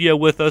studio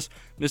with us.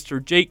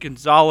 Mr. Jake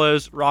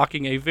Gonzalez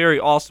rocking a very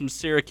awesome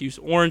Syracuse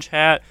orange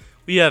hat.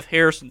 We have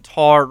Harrison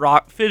Tarr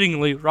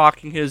fittingly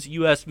rocking his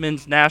U.S.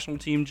 men's national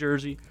team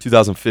jersey.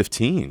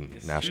 2015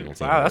 national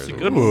team. Wow, that's a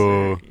good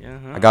one.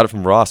 I got it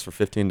from Ross for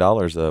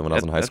 $15 when I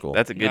was in high school.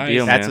 That's a good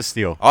deal, man. That's a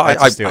steal. I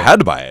had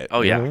to buy it.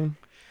 Oh, yeah.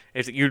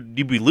 You'd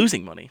be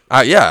losing money.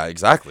 Yeah,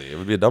 exactly. It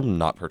would be a dumb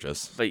not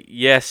purchase. But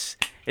yes,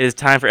 it is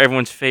time for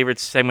everyone's favorite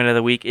segment of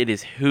the week. It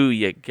is Who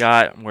You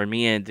Got, where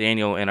me and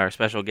Daniel and our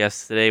special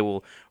guests today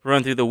will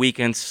run through the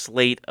weekend's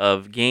slate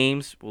of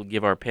games. We'll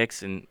give our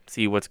picks and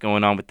see what's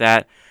going on with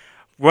that.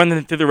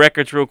 Running through the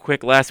records real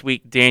quick. Last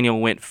week, Daniel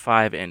went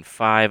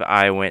 5-5.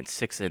 I went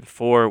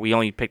 6-4. We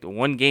only picked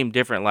one game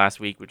different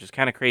last week, which is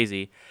kind of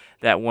crazy.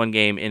 That one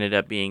game ended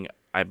up being,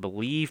 I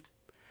believe,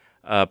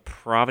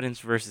 Providence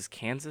versus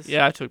Kansas.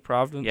 Yeah, I took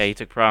Providence. Yeah, you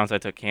took Providence. I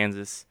took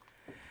Kansas.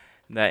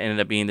 That ended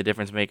up being the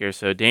difference maker.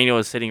 So Daniel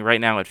is sitting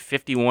right now at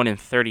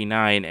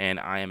 51-39, and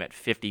I am at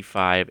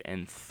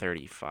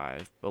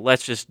 55-35. But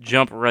let's just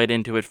jump right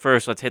into it.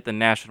 First, let's hit the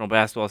National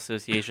Basketball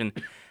Association.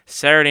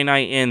 Saturday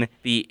night in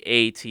the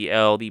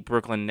ATL, the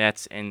Brooklyn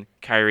Nets and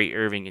Kyrie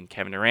Irving and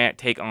Kevin Durant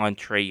take on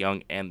Trae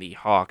Young and the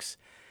Hawks.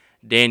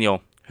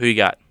 Daniel, who you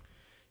got?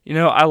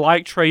 I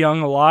like Trae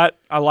Young a lot.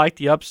 I like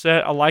the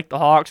upset. I like the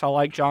Hawks. I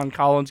like John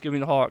Collins. Give me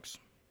the Hawks.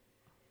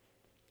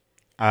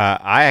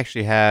 I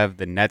actually have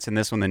the Nets in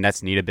this one. The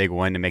Nets need a big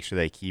win to make sure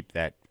they keep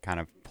that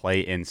kind of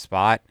play-in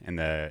spot in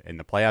the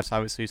playoffs,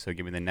 obviously. So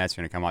give me the Nets.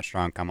 They're going to come out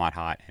strong, come out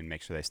hot, and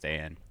make sure they stay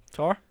in.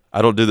 Tar?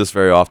 I don't do this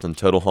very often.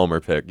 Total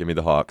homer pick. Give me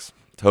the Hawks.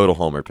 Total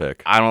homer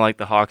pick. I don't like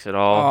the Hawks at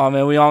all. Oh,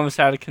 man, we almost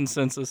had a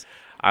consensus.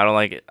 I don't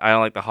like it. I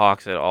don't like the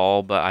Hawks at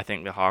all, but I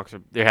think the Hawks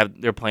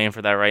they're playing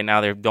for that right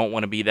now. They don't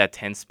want to be that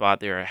 10 spot.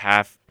 They're a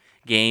half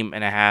game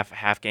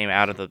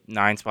out of the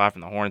 9 spot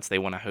from the Hornets. They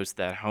want to host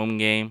that home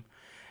game.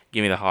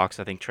 Give me the Hawks.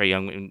 I think Trae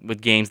Young,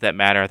 with games that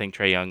matter, I think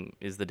Trae Young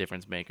is the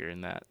difference maker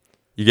in that.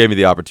 You gave me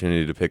the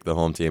opportunity to pick the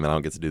home team, and I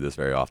don't get to do this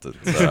very often.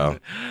 So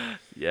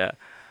Yeah.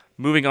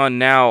 Moving on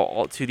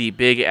now to the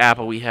Big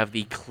Apple, we have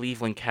the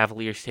Cleveland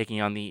Cavaliers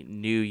taking on the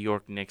New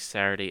York Knicks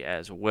Saturday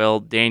as well.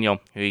 Daniel,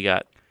 who you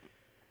got?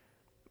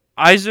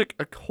 Isaac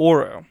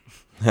Okoro.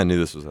 I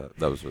knew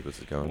that was where this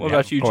is going. What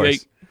about you, of course.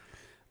 Jake?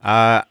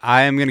 I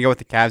am going to go with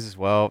the Cavs as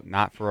well.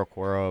 Not for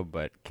Okoro,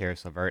 but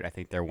Karis LeVert. I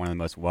think they're one of the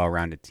most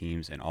well-rounded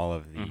teams in all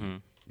of the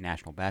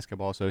National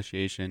Basketball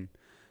Association.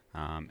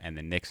 And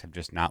the Knicks have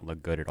just not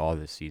looked good at all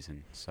this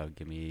season. So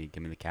give me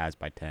the Cavs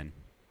by 10.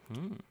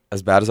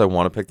 As bad as I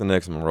want to pick the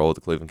Knicks, I'm going to roll with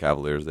the Cleveland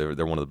Cavaliers.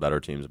 They're one of the better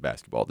teams of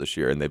basketball this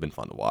year, and they've been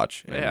fun to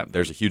watch. And Yeah.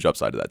 there's a huge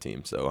upside to that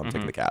team, so I'm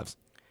taking the Cavs.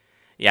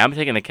 Yeah, I'm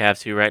taking the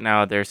Cavs too. Right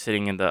now, they're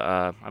sitting in the,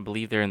 I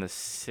believe they're in the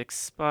 6th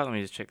spot. Let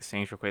me just check the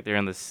Saints real quick. They're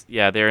in the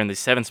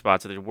 7th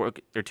spot. So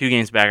they're 2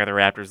 games back of the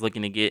Raptors,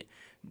 looking to get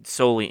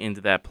solely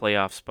into that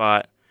playoff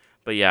spot.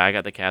 But yeah, I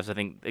got the Cavs. I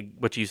think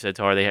what you said,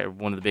 Tar, they have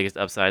one of the biggest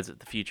upsides at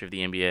the future of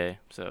the NBA.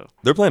 So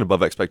They're playing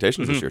above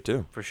expectations this year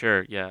too. for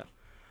sure, yeah.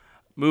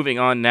 Moving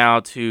on now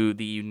to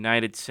the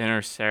United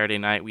Center Saturday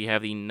night, we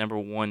have the number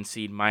 1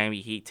 seed Miami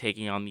Heat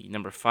taking on the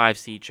number 5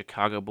 seed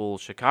Chicago Bulls.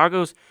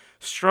 Chicago's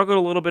struggled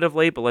a little bit of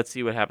late, but let's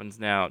see what happens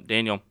now.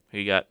 Daniel, who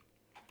you got?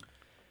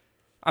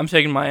 I'm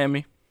taking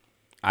Miami.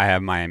 I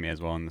have Miami as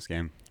well in this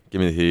game.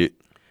 Give me the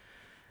Heat.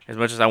 As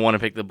much as I want to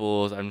pick the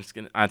Bulls,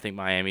 I think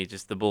Miami.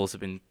 Just the Bulls have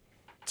been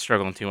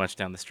struggling too much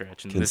down the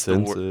stretch, and this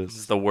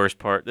is the worst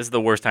part. This is the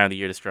worst time of the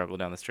year to struggle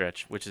down the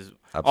stretch, which is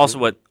also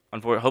what.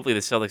 Hopefully,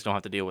 the Celtics don't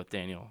have to deal with,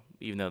 Daniel,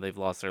 even though they've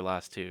lost their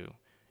last 2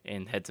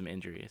 and had some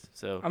injuries.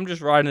 So I'm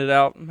just riding it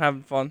out. I'm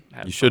having fun.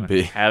 Should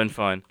be having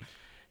fun.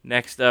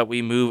 Next up,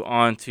 we move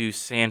on to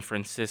San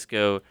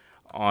Francisco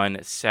on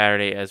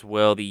Saturday as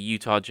well. The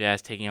Utah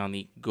Jazz taking on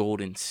the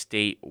Golden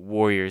State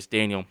Warriors.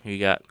 Daniel, who you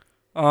got?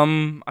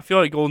 I feel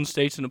like Golden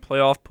State's in a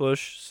playoff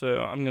push,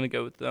 so I'm gonna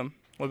go with them.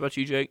 What about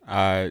you, Jake?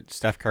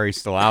 Steph Curry's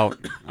still out.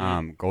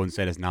 Golden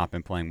State has not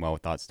been playing well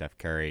without Steph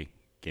Curry.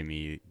 Give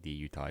me the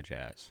Utah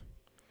Jazz.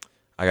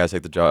 I gotta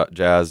take the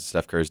Jazz.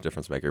 Steph Curry's a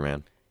difference maker,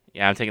 man.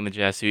 Yeah, I'm taking the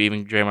Jazz too.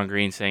 Even Draymond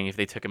Green saying if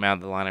they took him out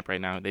of the lineup right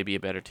now, they'd be a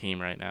better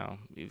team right now.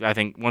 I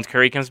think once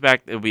Curry comes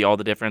back, it'll be all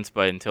the difference.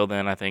 But until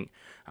then, I think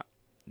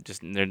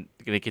just they're going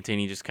to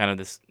continue just kind of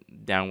this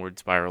downward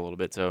spiral a little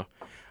bit. So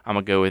I'm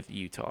going to go with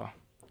Utah.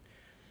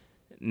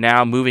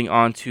 Now moving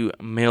on to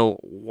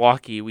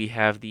Milwaukee, we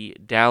have the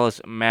Dallas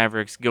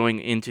Mavericks going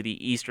into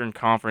the Eastern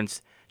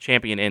Conference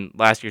champion and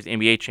last year's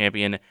NBA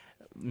champion,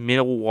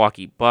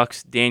 Milwaukee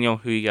Bucks. Daniel,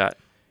 who you got?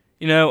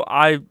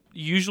 I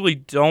usually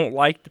don't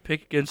like to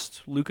pick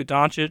against Luka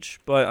Doncic,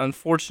 but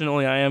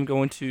unfortunately I am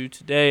going to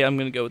today. I'm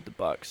going to go with the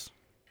Bucks.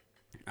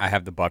 I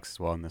have the Bucks as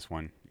well in this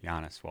one.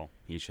 Giannis, well,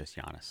 he's just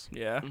Giannis.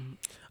 Yeah.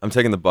 I'm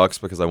taking the Bucks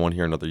because I want to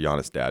hear another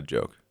Giannis dad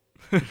joke.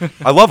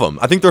 I love them.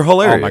 I think they're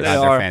hilarious. Oh my God,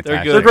 They they're are. fantastic.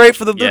 They're good. They're great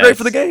for the Yes. great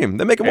for the game.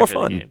 They make it more After the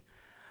fun. game.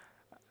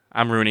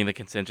 I'm ruining the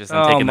consensus.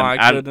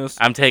 Goodness.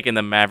 I'm taking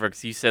the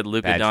Mavericks. You said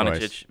Luka Bad Doncic,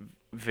 choice.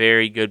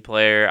 very good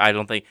player. I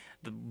don't think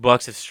the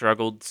Bucks have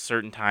struggled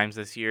certain times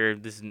this year.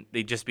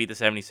 They just beat the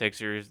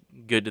 76ers.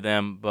 Good to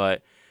them,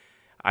 but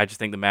I just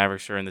think the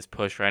Mavericks are in this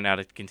push right now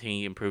to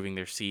continue improving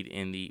their seed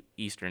in the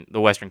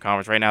Western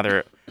Conference. Right now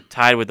they're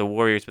tied with the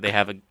Warriors, but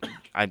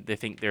they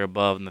think they're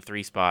above in the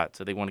 3 spot,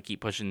 so they want to keep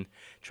pushing,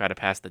 try to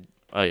pass the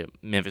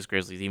Memphis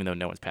Grizzlies, even though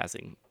no one's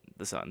passing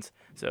the Suns.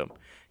 So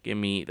give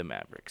me the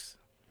Mavericks.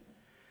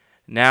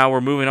 Now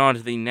we're moving on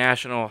to the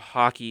National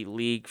Hockey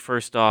League.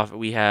 First off,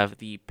 we have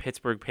the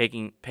Pittsburgh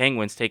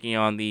Penguins taking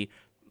on the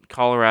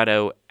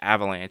Colorado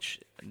Avalanche.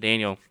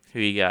 Daniel, who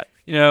you got?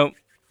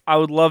 I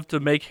would love to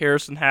make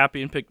Harrison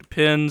happy and pick the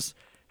Pens.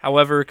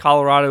 However,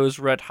 Colorado is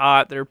red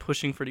hot. They're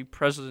pushing for the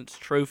President's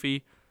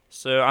Trophy,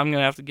 so I'm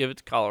going to have to give it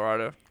to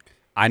Colorado.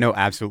 I know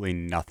absolutely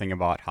nothing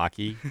about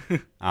hockey,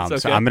 okay.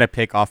 So I'm going to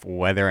pick off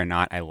whether or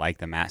not I like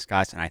the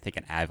mascots, and I think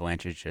an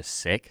Avalanche is just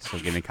sick, so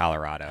give me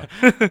Colorado.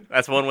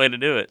 That's one way to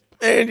do it.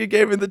 And you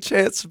gave me the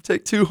chance to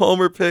take 2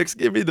 homer picks.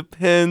 Give me the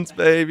Pens,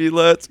 baby.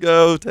 Let's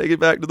go. Take it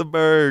back to the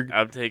Berg.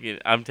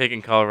 I'm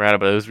taking Colorado,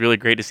 but it was really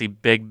great to see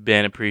Big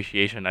Ben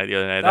appreciation night the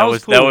other night. That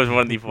was cool. That was one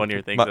of the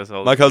funnier things I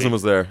saw. My cousin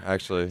was there,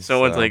 actually.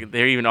 Someone's like,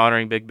 they're even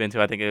honoring Big Ben too.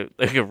 I think a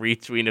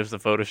retweet of the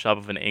Photoshop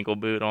of an ankle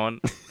boot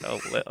on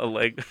a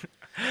leg.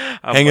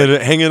 Hang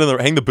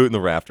the boot in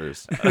the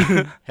rafters.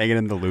 Hang it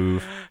in the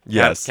Louvre.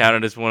 Yes.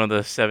 Counted as one of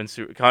the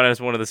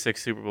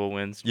 6 Super Bowl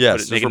wins.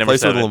 Yes, just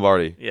replace it with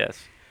Lombardi.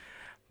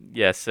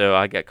 Yes, so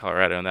I got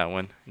Colorado in that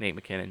one. Nate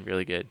McKinnon,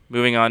 really good.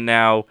 Moving on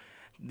now,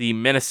 the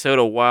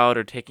Minnesota Wild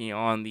are taking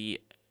on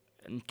the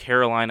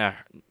Carolina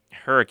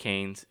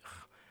Hurricanes.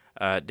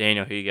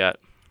 Daniel, who you got?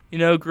 You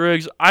know,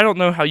 Griggs, I don't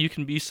know how you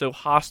can be so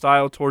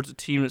hostile towards a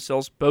team that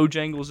sells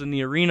Bojangles in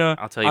the arena.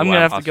 I'll tell you I'm why going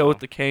to have I'm to go with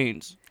the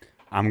Canes.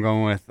 I'm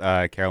going with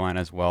Carolina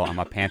as well. I'm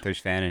a Panthers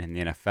fan in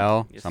the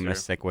NFL, Yes, so I'm going to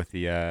sir. stick with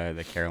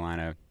the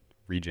Carolina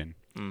region.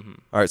 Mm-hmm.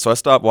 All right, so I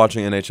stopped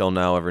watching NHL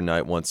now every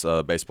night once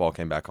baseball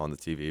came back on the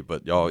TV.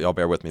 But y'all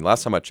bear with me.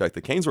 Last time I checked,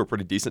 the Canes were a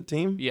pretty decent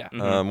team. Yeah.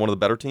 Mhm. One of the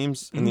better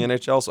teams in the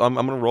NHL. So I'm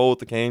going to roll with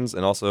the Canes.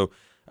 And also,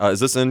 is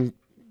this in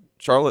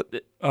Charlotte?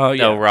 Yeah.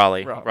 No,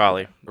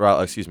 Raleigh.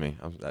 Excuse me.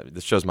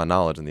 This shows my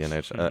knowledge in the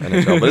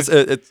NHL. But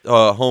it's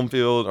home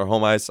field or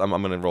home ice. I'm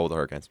going to roll with the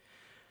Hurricanes.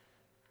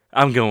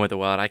 I'm going with the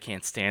Wild. I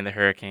can't stand the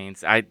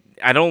Hurricanes. I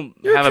don't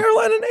You're have a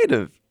Carolina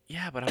native.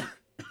 Yeah, but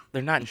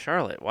they're not in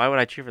Charlotte. Why would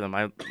I cheer for them?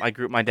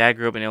 My dad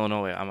grew up in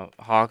Illinois. I'm a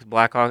Hawks,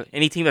 Blackhawks.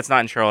 Any team that's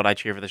not in Charlotte, I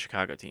cheer for the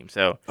Chicago team.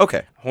 So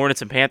Okay.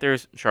 Hornets and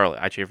Panthers, Charlotte,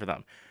 I cheer for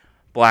them.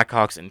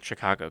 Blackhawks and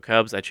Chicago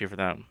Cubs, I cheer for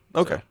them.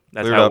 Okay. So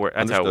that's Cleared how up. it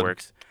that's how it Understood.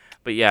 works.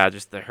 But yeah,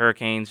 just the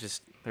Hurricanes,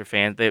 just their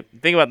fans. They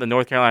think about the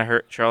North Carolina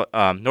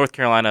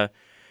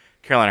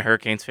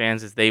Hurricanes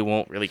fans is they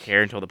won't really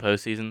care until the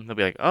postseason. They'll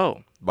be like,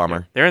 oh,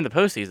 Bummer. they're in the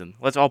postseason.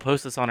 Let's all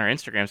post this on our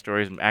Instagram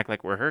stories and act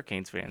like we're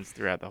Hurricanes fans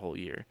throughout the whole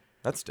year.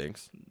 That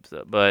stinks.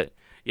 So, but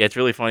yeah, it's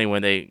really funny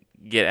when they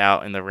get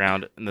out in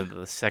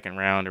the second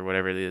round or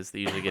whatever it is. They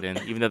usually get in,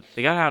 even though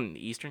they got out in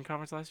the Eastern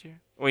Conference last year.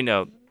 Wait,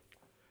 no,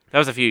 that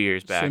was a few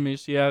years back.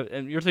 Semis, yeah.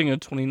 And you're thinking of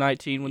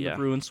 2019 when Yeah. the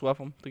Bruins swept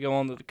them to go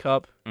on to the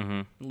Cup Mm-hmm.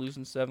 and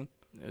losing 7.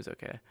 It was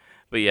okay,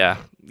 but yeah,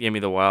 give me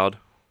the Wild.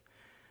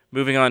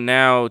 Moving on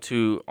now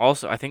to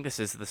also, I think this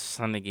is the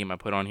Sunday game I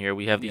put on here.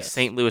 We have the Yes.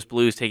 St. Louis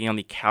Blues taking on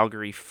the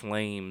Calgary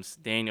Flames.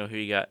 Daniel, who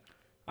you got?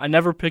 I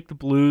never picked the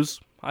Blues.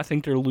 I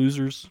think they're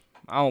losers.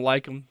 I don't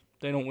like them.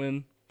 They don't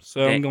win.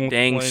 So I'm going with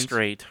Dang the Flames.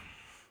 straight.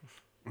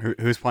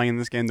 Who's playing in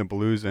this game? The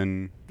Blues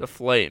and The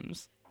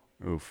Flames.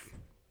 oof.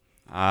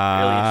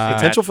 interesting.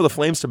 Potential for the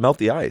Flames to melt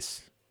the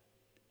ice.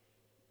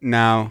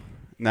 No.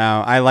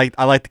 I like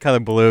the color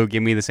blue.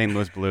 Give me the St.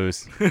 Louis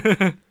Blues.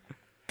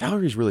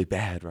 Calgary's really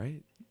bad,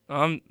 right?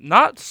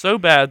 Not so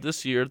bad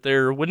this year.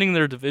 They're winning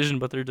their division,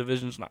 but their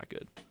division's not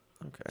good.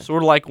 Okay.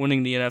 Sort of like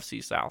winning the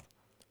NFC South.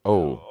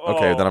 Oh,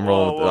 okay. Then I'm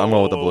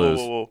rolling with the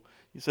Blues.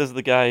 He says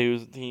the guy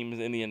whose team is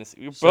in the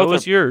NFC. So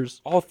is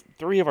yours. All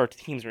 3 of our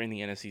teams are in the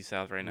NFC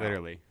South right now.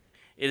 Literally.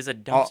 It is a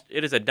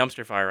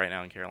dumpster fire right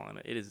now in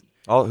Carolina. It is.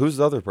 Oh, who's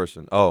the other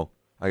person? Oh,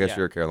 I guess Yeah.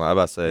 you're Carolina. I was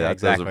about to say Yeah, that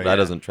exactly, that yeah.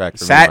 doesn't track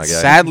for me, my guy.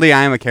 Sadly,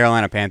 I am a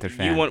Carolina Panthers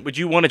fan. Would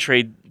you want to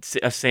trade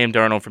a Sam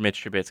Darnold for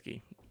Mitch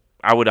Trubisky?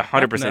 I would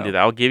 100% No. do that.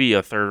 I'll give you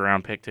a 3rd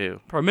round pick too.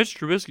 Probably Mitch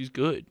Trubisky's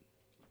good.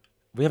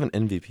 We have an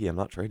MVP. I'm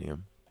not trading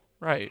him.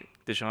 Right.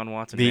 Deshaun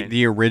Watson.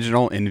 the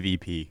original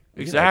MVP.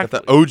 Exactly.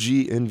 The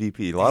OG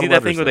MVP. A lot See of that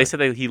letters thing where there. they said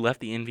that he left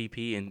the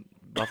MVP in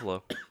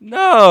Buffalo?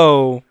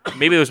 No.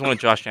 Maybe it was one of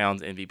Josh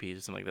Allen's MVPs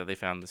or something like that. They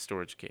found in the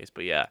storage case.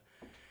 But yeah.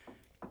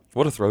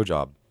 What a throw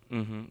job.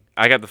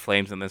 I got the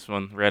Flames in this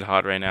one. Red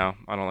hot right now.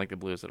 I don't like the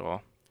Blues at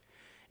all.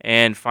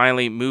 And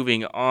finally,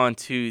 moving on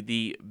to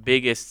the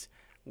biggest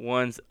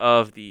ones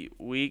of the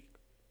week.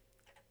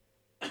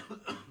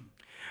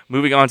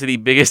 Moving on to the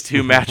biggest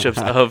 2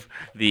 matchups of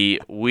the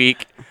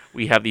week.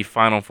 We have the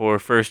Final Four.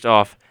 First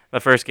off, the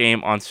first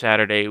game on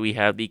Saturday, we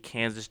have the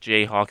Kansas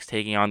Jayhawks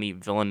taking on the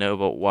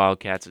Villanova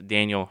Wildcats.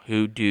 Daniel,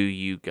 who do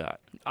you got?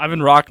 I've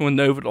been rocking with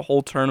Nova the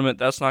whole tournament.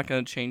 That's not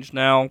going to change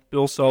now.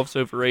 Bill Self's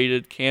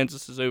overrated.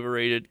 Kansas is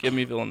overrated. Give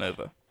me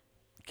Villanova.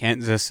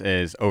 Kansas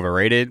is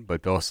overrated,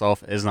 but Bill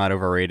Self is not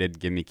overrated.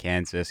 Give me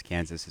Kansas.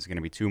 Kansas is going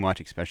to be too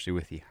much, especially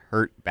with the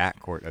hurt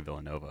backcourt of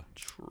Villanova.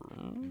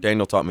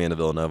 Daniel taught me into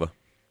Villanova.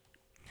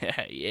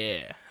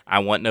 Yeah. I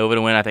want Nova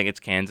to win. I think it's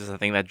Kansas. I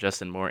think that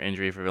Justin Moore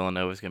injury for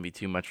Villanova is going to be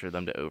too much for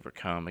them to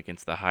overcome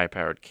against the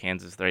high-powered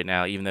Kansas right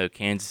now, even though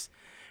Kansas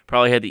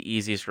probably had the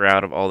easiest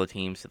route of all the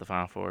teams to the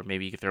Final Four.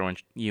 Maybe you could throw in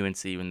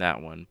UNC in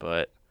that one,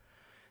 but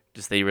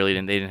just they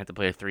didn't have to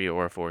play a 3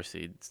 or a 4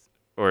 seeds,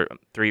 or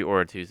 3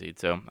 or a 2 seed.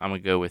 So I'm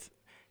going to go with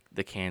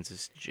the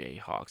Kansas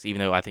Jayhawks, even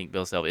though I think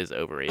Bill Self is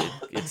overrated.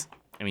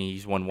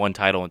 He's won 1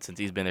 title and since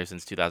he's been there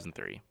since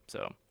 2003.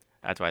 So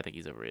that's why I think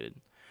he's overrated.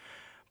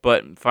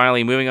 But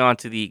finally, moving on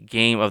to the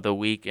game of the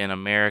week in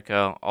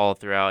America, all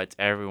throughout, it's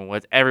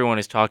what everyone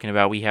is talking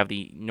about. We have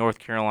the North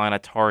Carolina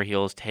Tar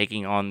Heels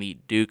taking on the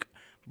Duke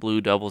Blue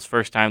Devils.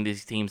 First time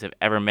these teams have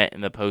ever met in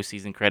the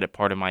postseason. Credit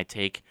part of my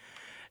take.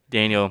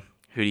 Daniel,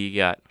 who do you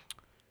got?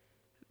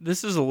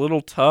 This is a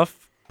little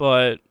tough,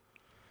 but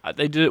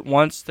They did it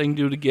once. They can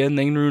do it again.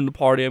 They can ruin the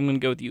party. I'm going to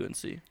go with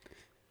UNC.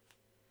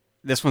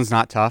 This one's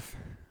not tough.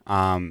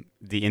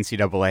 The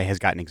NCAA has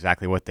gotten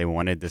exactly what they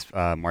wanted this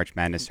March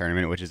Madness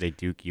tournament, which is a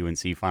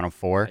Duke-UNC Final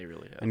Four. They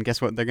really have. And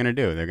guess what they're going to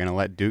do? They're going to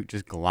let Duke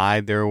just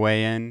glide their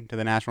way in to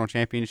the national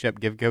championship,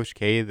 give Coach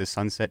K the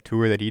sunset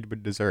tour that he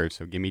deserves.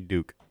 So give me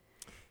Duke.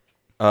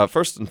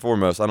 First and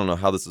foremost, I don't know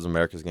how this is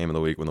America's Game of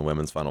the Week when the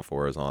women's Final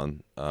Four is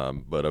on,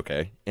 but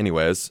okay.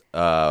 Anyways.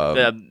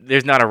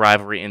 There's not a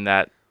rivalry in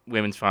that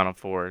women's Final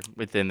Four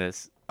within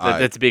this.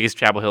 That's the biggest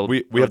Chapel Hill.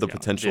 We have the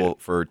potential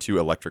for 2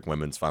 electric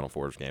women's Final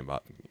Fours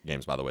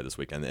games, by the way, this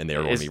weekend, and they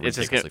are going to be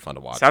ridiculously fun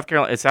to watch. South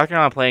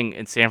Carolina playing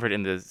in Sanford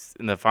in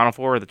the Final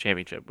Four or the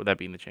championship? Would that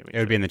be in the championship? It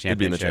would be in the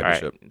championship. All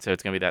right, so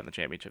it's going to be that in the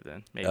championship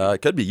then. Maybe.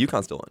 It could be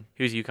UConn still in.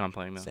 Who's UConn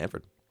playing though?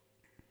 Sanford.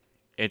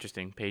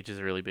 Interesting. Page is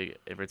a really big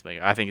difference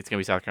maker. I think it's going to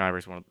be South Carolina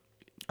versus one of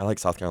I like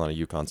South Carolina,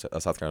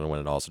 UConn. South Carolina win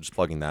it all, so just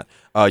plugging that.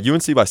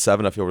 UNC by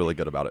 7, I feel really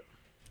good about it.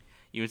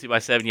 UNC by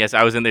 7. Yes,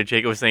 I was in there.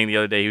 Jacob was saying the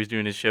other day he was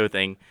doing his show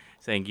thing,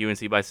 saying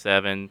UNC by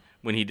 7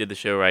 when he did the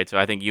show right. So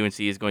I think UNC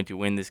is going to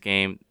win this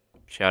game.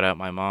 Shout out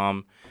my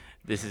mom.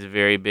 This is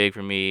very big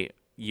for me.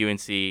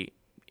 UNC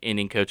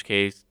ending Coach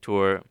K's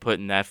tour,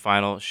 putting that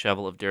final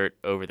shovel of dirt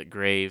over the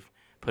grave,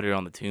 put it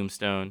on the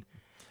tombstone.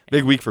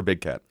 Big week for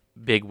Big Cat.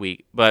 Big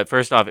week. But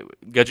first off,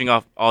 judging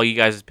off all you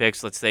guys'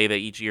 picks, let's say that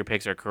each of your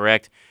picks are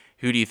correct.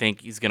 Who do you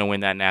think is going to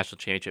win that national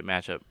championship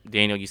matchup?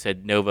 Daniel, you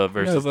said Nova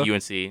versus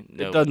UNC.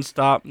 Nova. It doesn't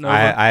stop. Nova.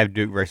 I have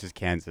Duke versus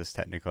Kansas,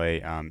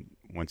 technically.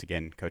 Once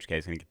again, Coach K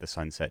is going to get the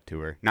sunset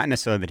tour. Not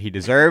necessarily that he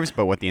deserves,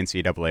 but what the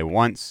NCAA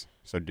wants.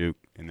 So Duke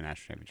in the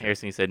national championship.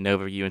 Harrison, you said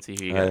Nova, UNC.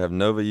 Who you got? I have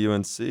Nova,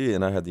 UNC,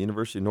 and I have the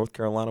University of North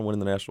Carolina winning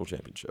the national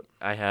championship.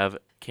 I have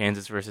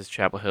Kansas versus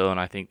Chapel Hill, and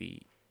I think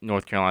the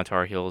North Carolina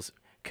Tar Heels.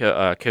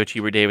 Coach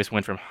Hubert Davis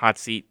went from hot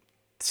seat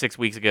 6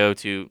 weeks ago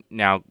to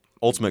now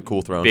ultimate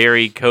cool throne.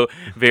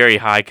 Very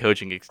high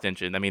coaching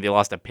extension. I mean, they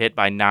lost to Pitt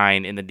by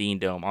 9 in the Dean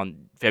Dome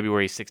on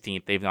February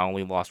 16th. They've not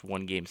only lost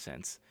one game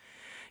since.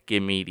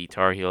 Give me the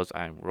Tar Heels.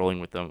 I'm rolling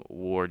with them.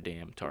 War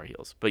damn Tar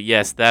Heels. But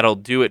yes, that'll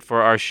do it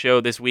for our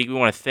show this week. We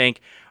want to thank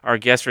our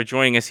guests for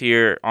joining us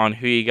here on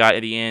Who You Got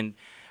at the End.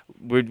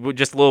 We're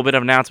just a little bit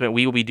of an announcement.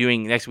 We will be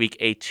doing next week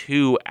a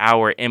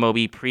 2-hour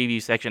MLB preview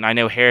section. I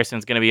know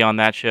Harrison's going to be on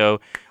that show.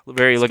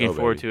 Very looking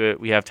forward to it.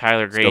 We have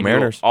Tyler Gray who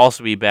will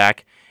also be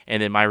back.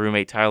 And then my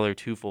roommate Tyler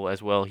Tufel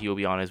as well. He will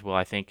be on as well.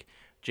 I think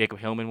Jacob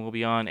Hillman will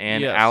be on.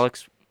 And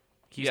Alex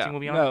Houston will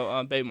be on?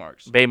 No, Bay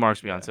Marks. Bay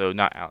Marks will be on, so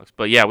not Alex.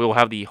 But yeah, we will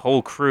have the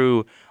whole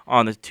crew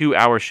on the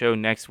 2-hour show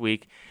next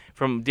week.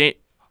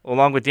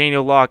 Along with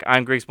Daniel Locke,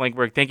 I'm Griggs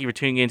Blankberg. Thank you for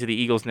tuning in to the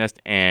Eagles Nest,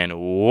 and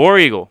War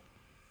Eagle.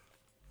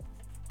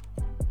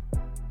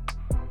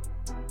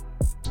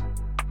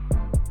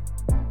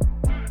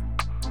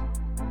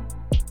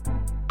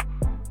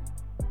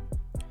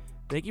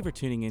 Thank you for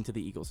tuning in to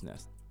the Eagles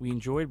Nest. We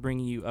enjoyed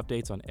bringing you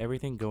updates on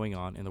everything going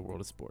on in the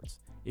world of sports.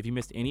 If you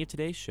missed any of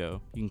today's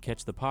show, you can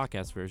catch the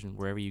podcast version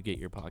wherever you get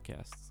your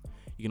podcasts.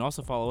 You can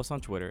also follow us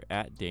on Twitter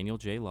at Daniel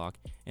J. Locke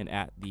and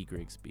at the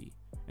Griggs B.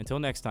 Until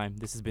next time,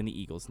 this has been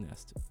the Eagles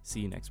Nest.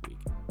 See you next week.